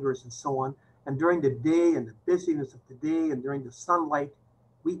angers and so on. And during the day and the busyness of the day and during the sunlight,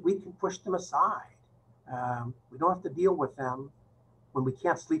 we can push them aside. We don't have to deal with them when we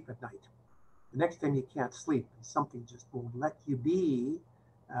can't sleep at night. The next time you can't sleep and something just won't let you be,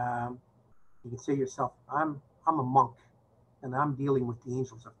 you can say to yourself, I'm a monk and I'm dealing with the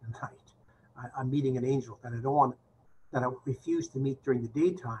angels of the night. I'm meeting an angel that I refuse to meet during the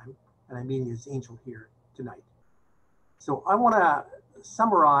daytime, and I'm meeting this angel here tonight. So I want to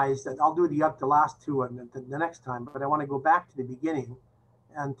summarize that. I'll do the last two the next time, but I want to go back to the beginning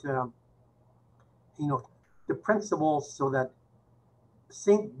and you know, the principles, so that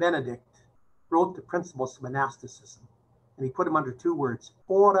Saint Benedict wrote the principles of monasticism, and he put them under two words: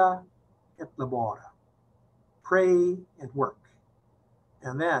 ora et labora, pray and work.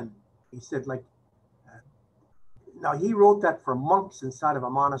 And then he said, like, now he wrote that for monks inside of a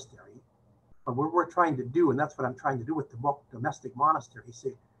monastery. But what we're trying to do, and that's what I'm trying to do with the book, Domestic Monastery,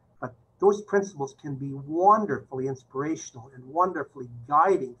 say, but those principles can be wonderfully inspirational and wonderfully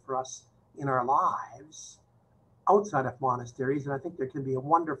guiding for us in our lives outside of monasteries. And I think there can be a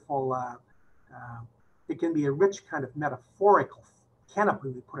wonderful, it can be a rich kind of metaphorical canopy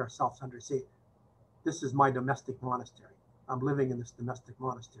we put ourselves under. Say, this is my domestic monastery. I'm living in this domestic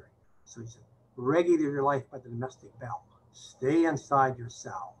monastery. So he said, regulate your life by the domestic bell. Stay inside your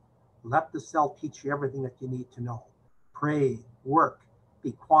cell. Let the cell teach you everything that you need to know. Pray, work,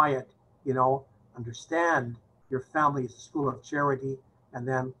 be quiet, you know, understand your family is a school of charity. And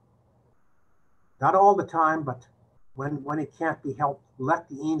then, not all the time, but when it can't be helped, let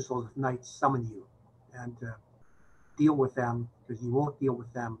the angels of night summon you and deal with them, because you won't deal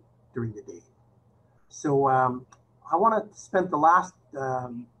with them during the day. So I want to spend the last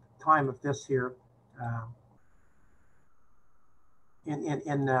time of this here in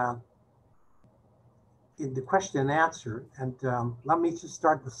the question and answer, and let me just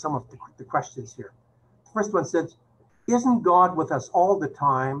start with some of the questions here. The first one says, isn't God with us all the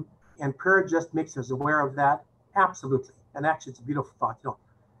time, and prayer just makes us aware of that? Absolutely. And actually, it's a beautiful thought. You know,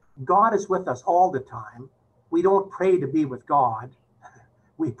 God is with us all the time. We don't pray to be with God.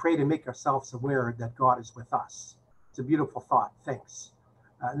 We pray to make ourselves aware that God is with us. It's a beautiful thought. Thanks.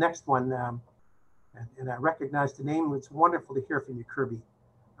 Next one, and I recognize the name. It's wonderful to hear from you, Kirby.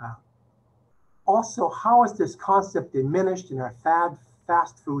 Also, how is this concept diminished in our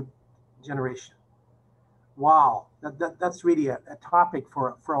fast food generation? Wow, that's really a topic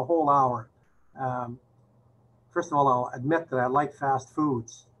for a whole hour. First of all, I'll admit that I like fast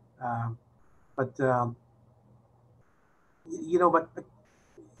foods, but you know, but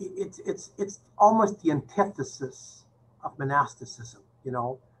it's almost the antithesis of monasticism. You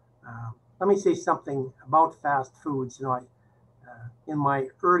know, let me say something about fast foods. You know, in my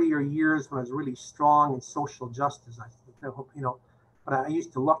earlier years when I was really strong in social justice, I hope, you know, but I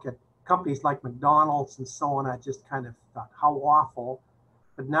used to look at companies like McDonald's and so on. I just kind of thought, how awful.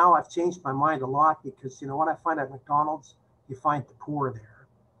 But now I've changed my mind a lot, because, you know, what I find at McDonald's, you find the poor there.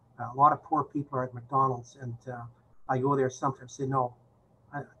 A lot of poor people are at McDonald's, and I go there sometimes, say, no,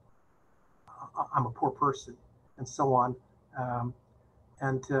 I'm a poor person, and so on. Um,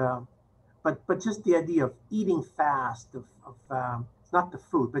 and but just the idea of eating fast, it's not the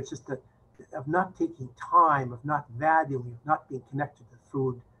food, but just of not taking time, of not valuing, of not being connected to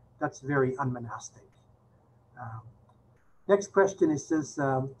food, that's very unmonastic. Um, Next question is says,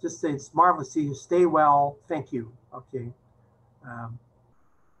 just say it's marvelous to see you. Stay well. Thank you. Okay.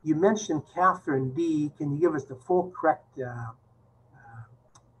 You mentioned Catherine D. Can you give us the full correct? Now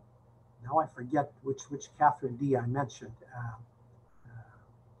I forget which Catherine D. I mentioned.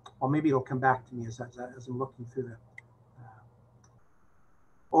 Well, maybe it'll come back to me as I'm looking through the.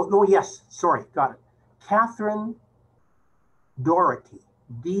 Oh no, yes, sorry, got it. Catherine Doherty,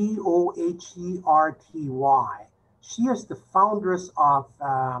 Doherty. She is the foundress of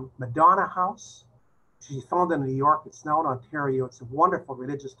Madonna House. She's founded in New York. It's now in Ontario. It's a wonderful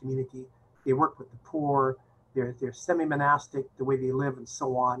religious community. They work with the poor. They're semi-monastic, the way they live and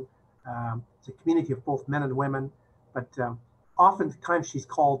so on. It's a community of both men and women, but oftentimes she's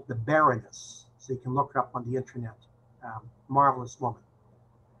called the Baroness. So you can look her up on the internet. Marvelous woman.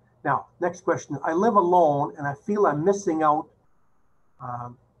 Now, next question. I live alone and I feel I'm missing out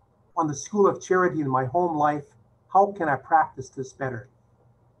on the school of charity in my home life. How can I practice this better?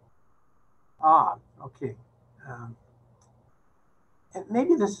 Okay. And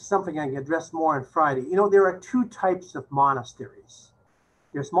maybe this is something I can address more on Friday. You know, there are two types of monasteries.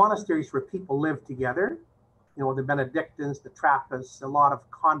 There's monasteries where people live together, you know, the Benedictines, the Trappists, a lot of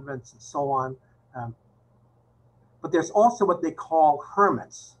convents and so on. But there's also what they call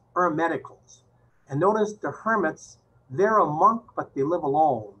hermits, hermeticals. And notice the hermits, they're a monk, but they live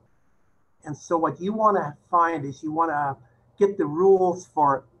alone. And so what you want to find is you want to get the rules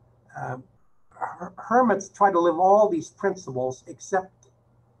for hermits try to live all these principles, except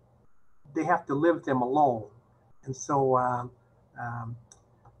they have to live them alone. And so,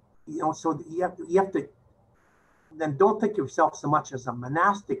 you know, so you have to, then don't think of yourself so much as a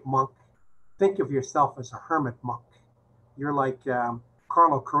monastic monk. Think of yourself as a hermit monk. You're like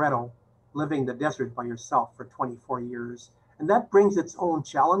Carlo Coretto, living the desert by yourself for 24 years. And that brings its own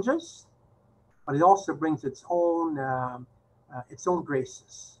challenges, but it also brings its own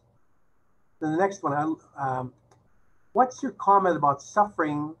graces. Then the next one, what's your comment about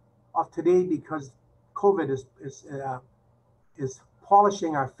suffering of today because COVID is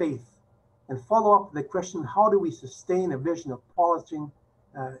polishing our faith? And follow up the question, how do we sustain a vision of polishing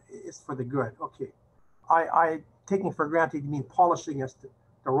is for the good? Okay, I taking for granted you mean polishing as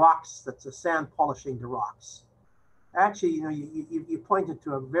the rocks, that's the sand polishing the rocks. Actually, you know, you pointed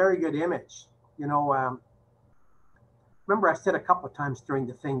to a very good image. You know, remember I said a couple of times during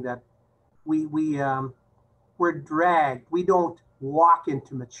the thing that we're dragged. We don't walk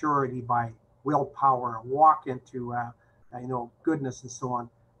into maturity by willpower, or walk into you know, goodness and so on.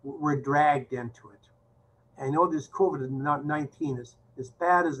 We're dragged into it. And I know this COVID-19 is as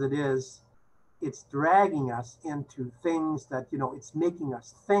bad as it is. It's dragging us into things that, you know, it's making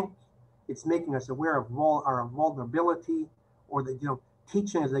us think. It's making us aware of our vulnerability, or that, you know,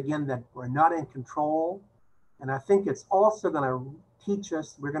 teaching us again that we're not in control. And I think it's also going to teach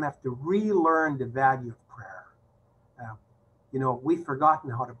us, we're going to have to relearn the value of prayer. You know, we've forgotten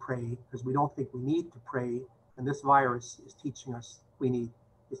how to pray because we don't think we need to pray. And this virus is teaching us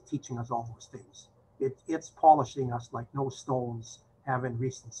is teaching us all those things. It's polishing us like no stones have in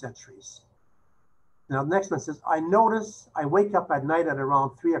recent centuries. Now, the next one says, I notice I wake up at night at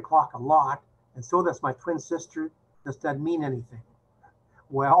around 3 o'clock a lot, and so does my twin sister. Does that mean anything?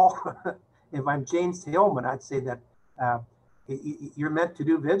 Well, if I'm James Hillman, I'd say that you're meant to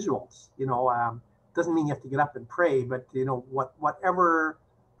do vigils. You know, doesn't mean you have to get up and pray, but, you know,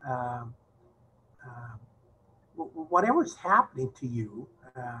 whatever's happening to you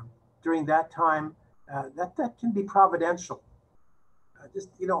during that time, that can be providential. Just,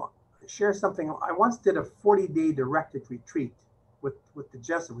 you know, share something. I once did a 40-day directed retreat with the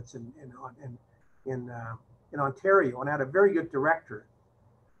Jesuits in Ontario, and I had a very good director.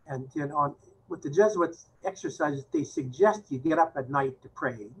 And, you know, with the Jesuits exercises, they suggest you get up at night to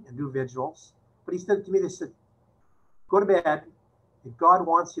pray and do vigils. But he said to me, they said, go to bed. If God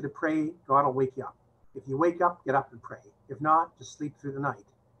wants you to pray, God will wake you up. If you wake up, get up and pray. If not, just sleep through the night,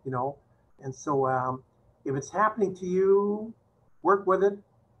 you know. And so if it's happening to you, work with it.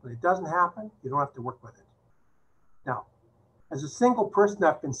 When it doesn't happen, you don't have to work with it. Now, as a single person,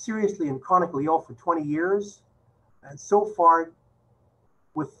 I've been seriously and chronically ill for 20 years, and so far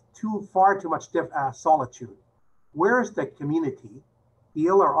with far too much solitude. Where is the community? The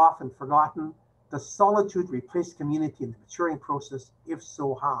ill are often forgotten. Does solitude replace community in the maturing process? If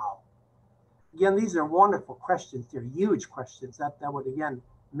so, how? Again, these are wonderful questions. They're huge questions. That would, again,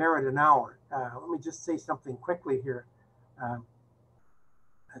 merit an hour. Let me just say something quickly here.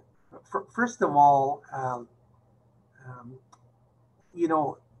 First of all, you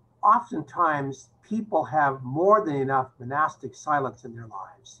know, oftentimes people have more than enough monastic silence in their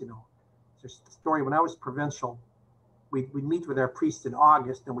lives. You know, there's a story when I was provincial, we'd meet with our priest in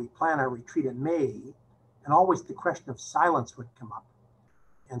August and we plan our retreat in May, and always the question of silence would come up.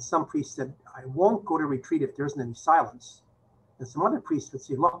 And some priests said, I won't go to retreat if there isn't any silence. And some other priests would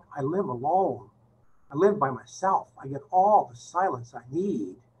say, look, I live alone. I live by myself. I get all the silence I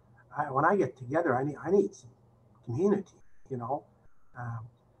need. When I get together, I need some community, you know.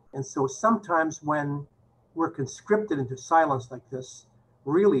 And so sometimes when we're conscripted into silence like this,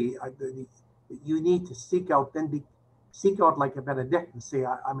 really, you need to seek out like a Benedictine, say,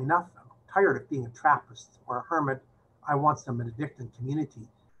 I'm enough, I'm tired of being a Trappist or a hermit. I want some Benedictine community.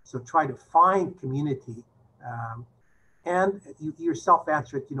 So try to find community. And you yourself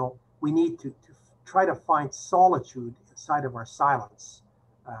answered, you know, we need to try to find solitude inside of our silence.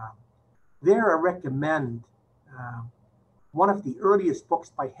 There I recommend one of the earliest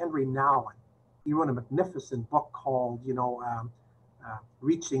books by Henry Nouwen. He wrote a magnificent book called, you know,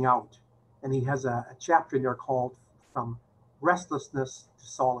 Reaching Out. And he has a chapter in there called From Restlessness to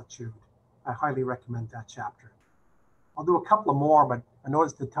Solitude. I highly recommend that chapter. I'll do a couple of more, but I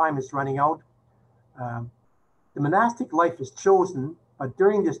notice the time is running out. The monastic life is chosen, but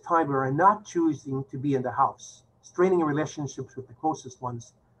during this time we are not choosing to be in the house, straining relationships with the closest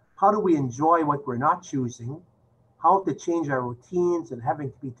ones. How do we enjoy what we're not choosing? How to change our routines and having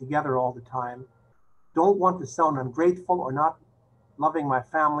to be together all the time. Don't want to sound ungrateful or not loving my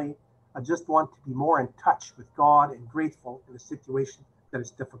family. I just want to be more in touch with God and grateful in a situation that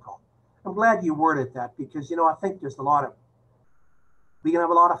is difficult. I'm glad you worded that because, you know, I think we can have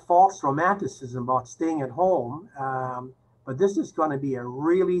a lot of false romanticism about staying at home, but this is going to be a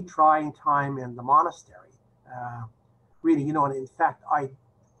really trying time in the monastery. Really, you know, and in fact, I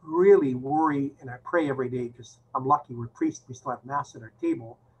really worry and I pray every day because I'm lucky we're priests, we still have Mass at our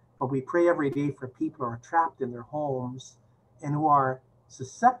table, but we pray every day for people who are trapped in their homes and who are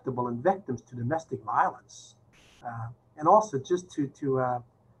susceptible and victims to domestic violence. And also just to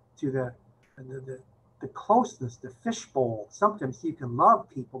the closeness, the fishbowl. Sometimes you can love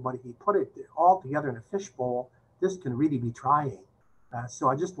people, but if you put it all together in a fishbowl, this can really be trying. So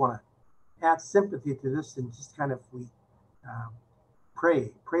I just want to add sympathy to this and just kind of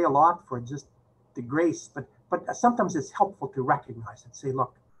pray a lot for just the grace. But sometimes it's helpful to recognize and say,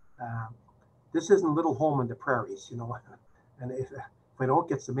 look, this isn't Little Home in the Prairies, you know, and if we don't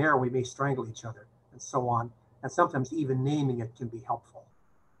get some air, we may strangle each other and so on. And sometimes even naming it can be helpful.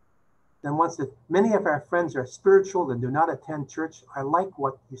 Then once that many of our friends are spiritual and do not attend church, I like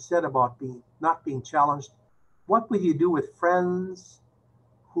what you said about not being challenged. What would you do with friends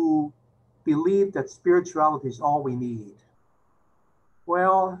who believe that spirituality is all we need?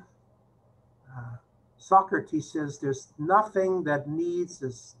 Well, Socrates says there's nothing that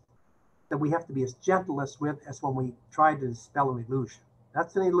that we have to be as gentle with as when we try to dispel an illusion.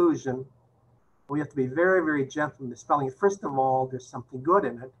 That's an illusion. We have to be very, very gentle in dispelling it. First of all, there's something good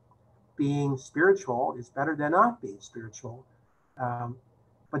in it. Being spiritual is better than not being spiritual.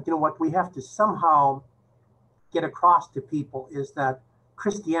 But you know what we have to somehow get across to people is that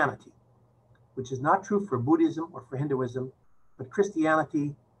Christianity, which is not true for Buddhism or for Hinduism, but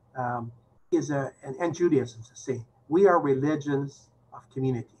Christianity and Judaism is the same. We are religions of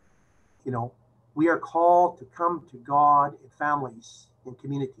community. You know, we are called to come to God in families, in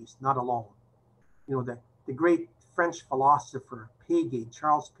communities, not alone. You know, the great French philosopher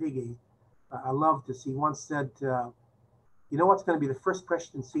Charles Péguy, I love this. He once said, you know what's going to be the first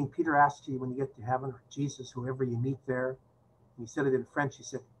question St. Peter asks you when you get to heaven, or Jesus, whoever you meet there? And he said it in French. He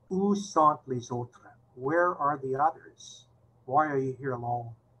said, Où sont les autres? Where are the others? Why are you here alone?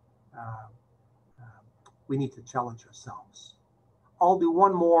 We need to challenge ourselves. I'll do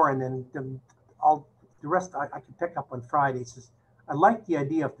one more and then the rest I can pick up on Friday. It says, I like the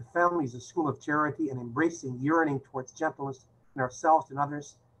idea of the family as a school of charity and embracing yearning towards gentleness in ourselves and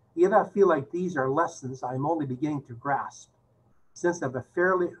others. Yet I feel like these are lessons I'm only beginning to grasp. Since I have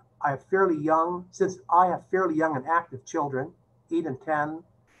fairly young and active children, 8 and 10,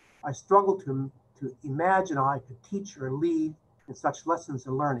 I struggle to imagine how I could teach or lead in such lessons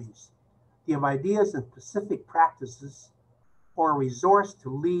and learnings. Do you have ideas and specific practices or a resource to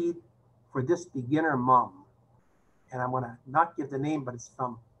lead for this beginner mom? And I'm going to not give the name, but it's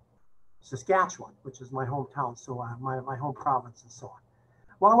from Saskatchewan, which is my hometown, so my home province and so on.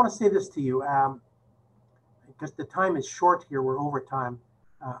 Well, I want to say this to you, because the time is short here, we're over time.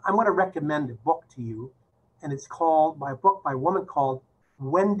 I'm going to recommend a book to you, and it's called by a book by a woman called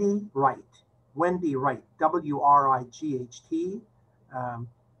Wendy Wright. Wendy Wright, Wright. A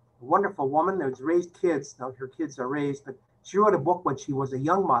wonderful woman who's raised kids. Now her kids are raised, but she wrote a book when she was a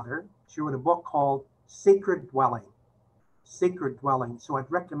young mother. She wrote a book called Sacred Dwelling. Sacred Dwelling. So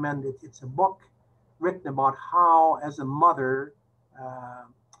I'd recommend it. It's a book written about how, as a mother,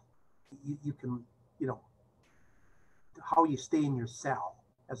 you can, how you stay in your cell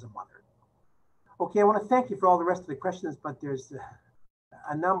as a mother. Okay, I want to thank you for all the rest of the questions, but there's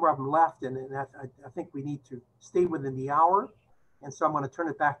a number of them left, and I think we need to stay within the hour. And so I'm going to turn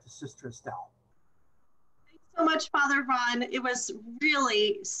it back to Sister Estelle. Thanks so much, Father Ron. It was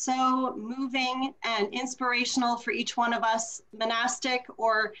really so moving and inspirational for each one of us, monastic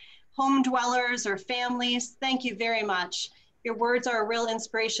or home dwellers or families. Thank you very much. Your words are a real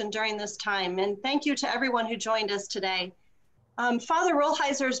inspiration during this time. And thank you to everyone who joined us today. Father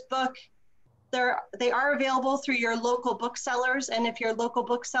Rolheiser's book, they are available through your local booksellers. And if your local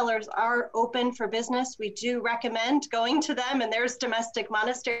booksellers are open for business, we do recommend going to them. And there's Domestic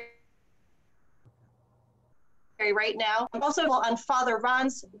Monastery right now. I'm also on Father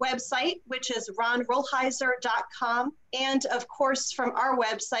Ron's website, which is ronrolheiser.com. And of course, from our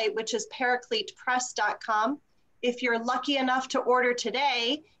website, which is paracletepress.com. If you're lucky enough to order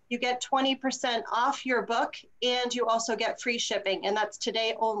today, you get 20% off your book, and you also get free shipping, and that's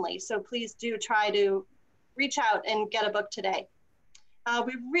today only. So please do try to reach out and get a book today.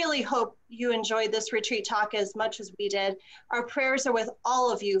 We really hope you enjoyed this retreat talk as much as we did. Our prayers are with all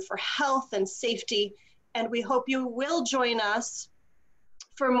of you for health and safety, and we hope you will join us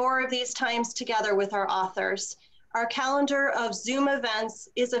for more of these times together with our authors. Our calendar of Zoom events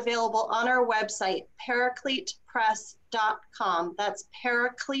is available on our website, paracletepress.com. That's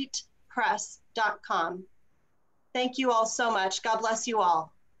paracletepress.com. Thank you all so much. God bless you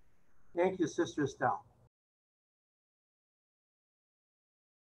all. Thank you, Sister Estelle.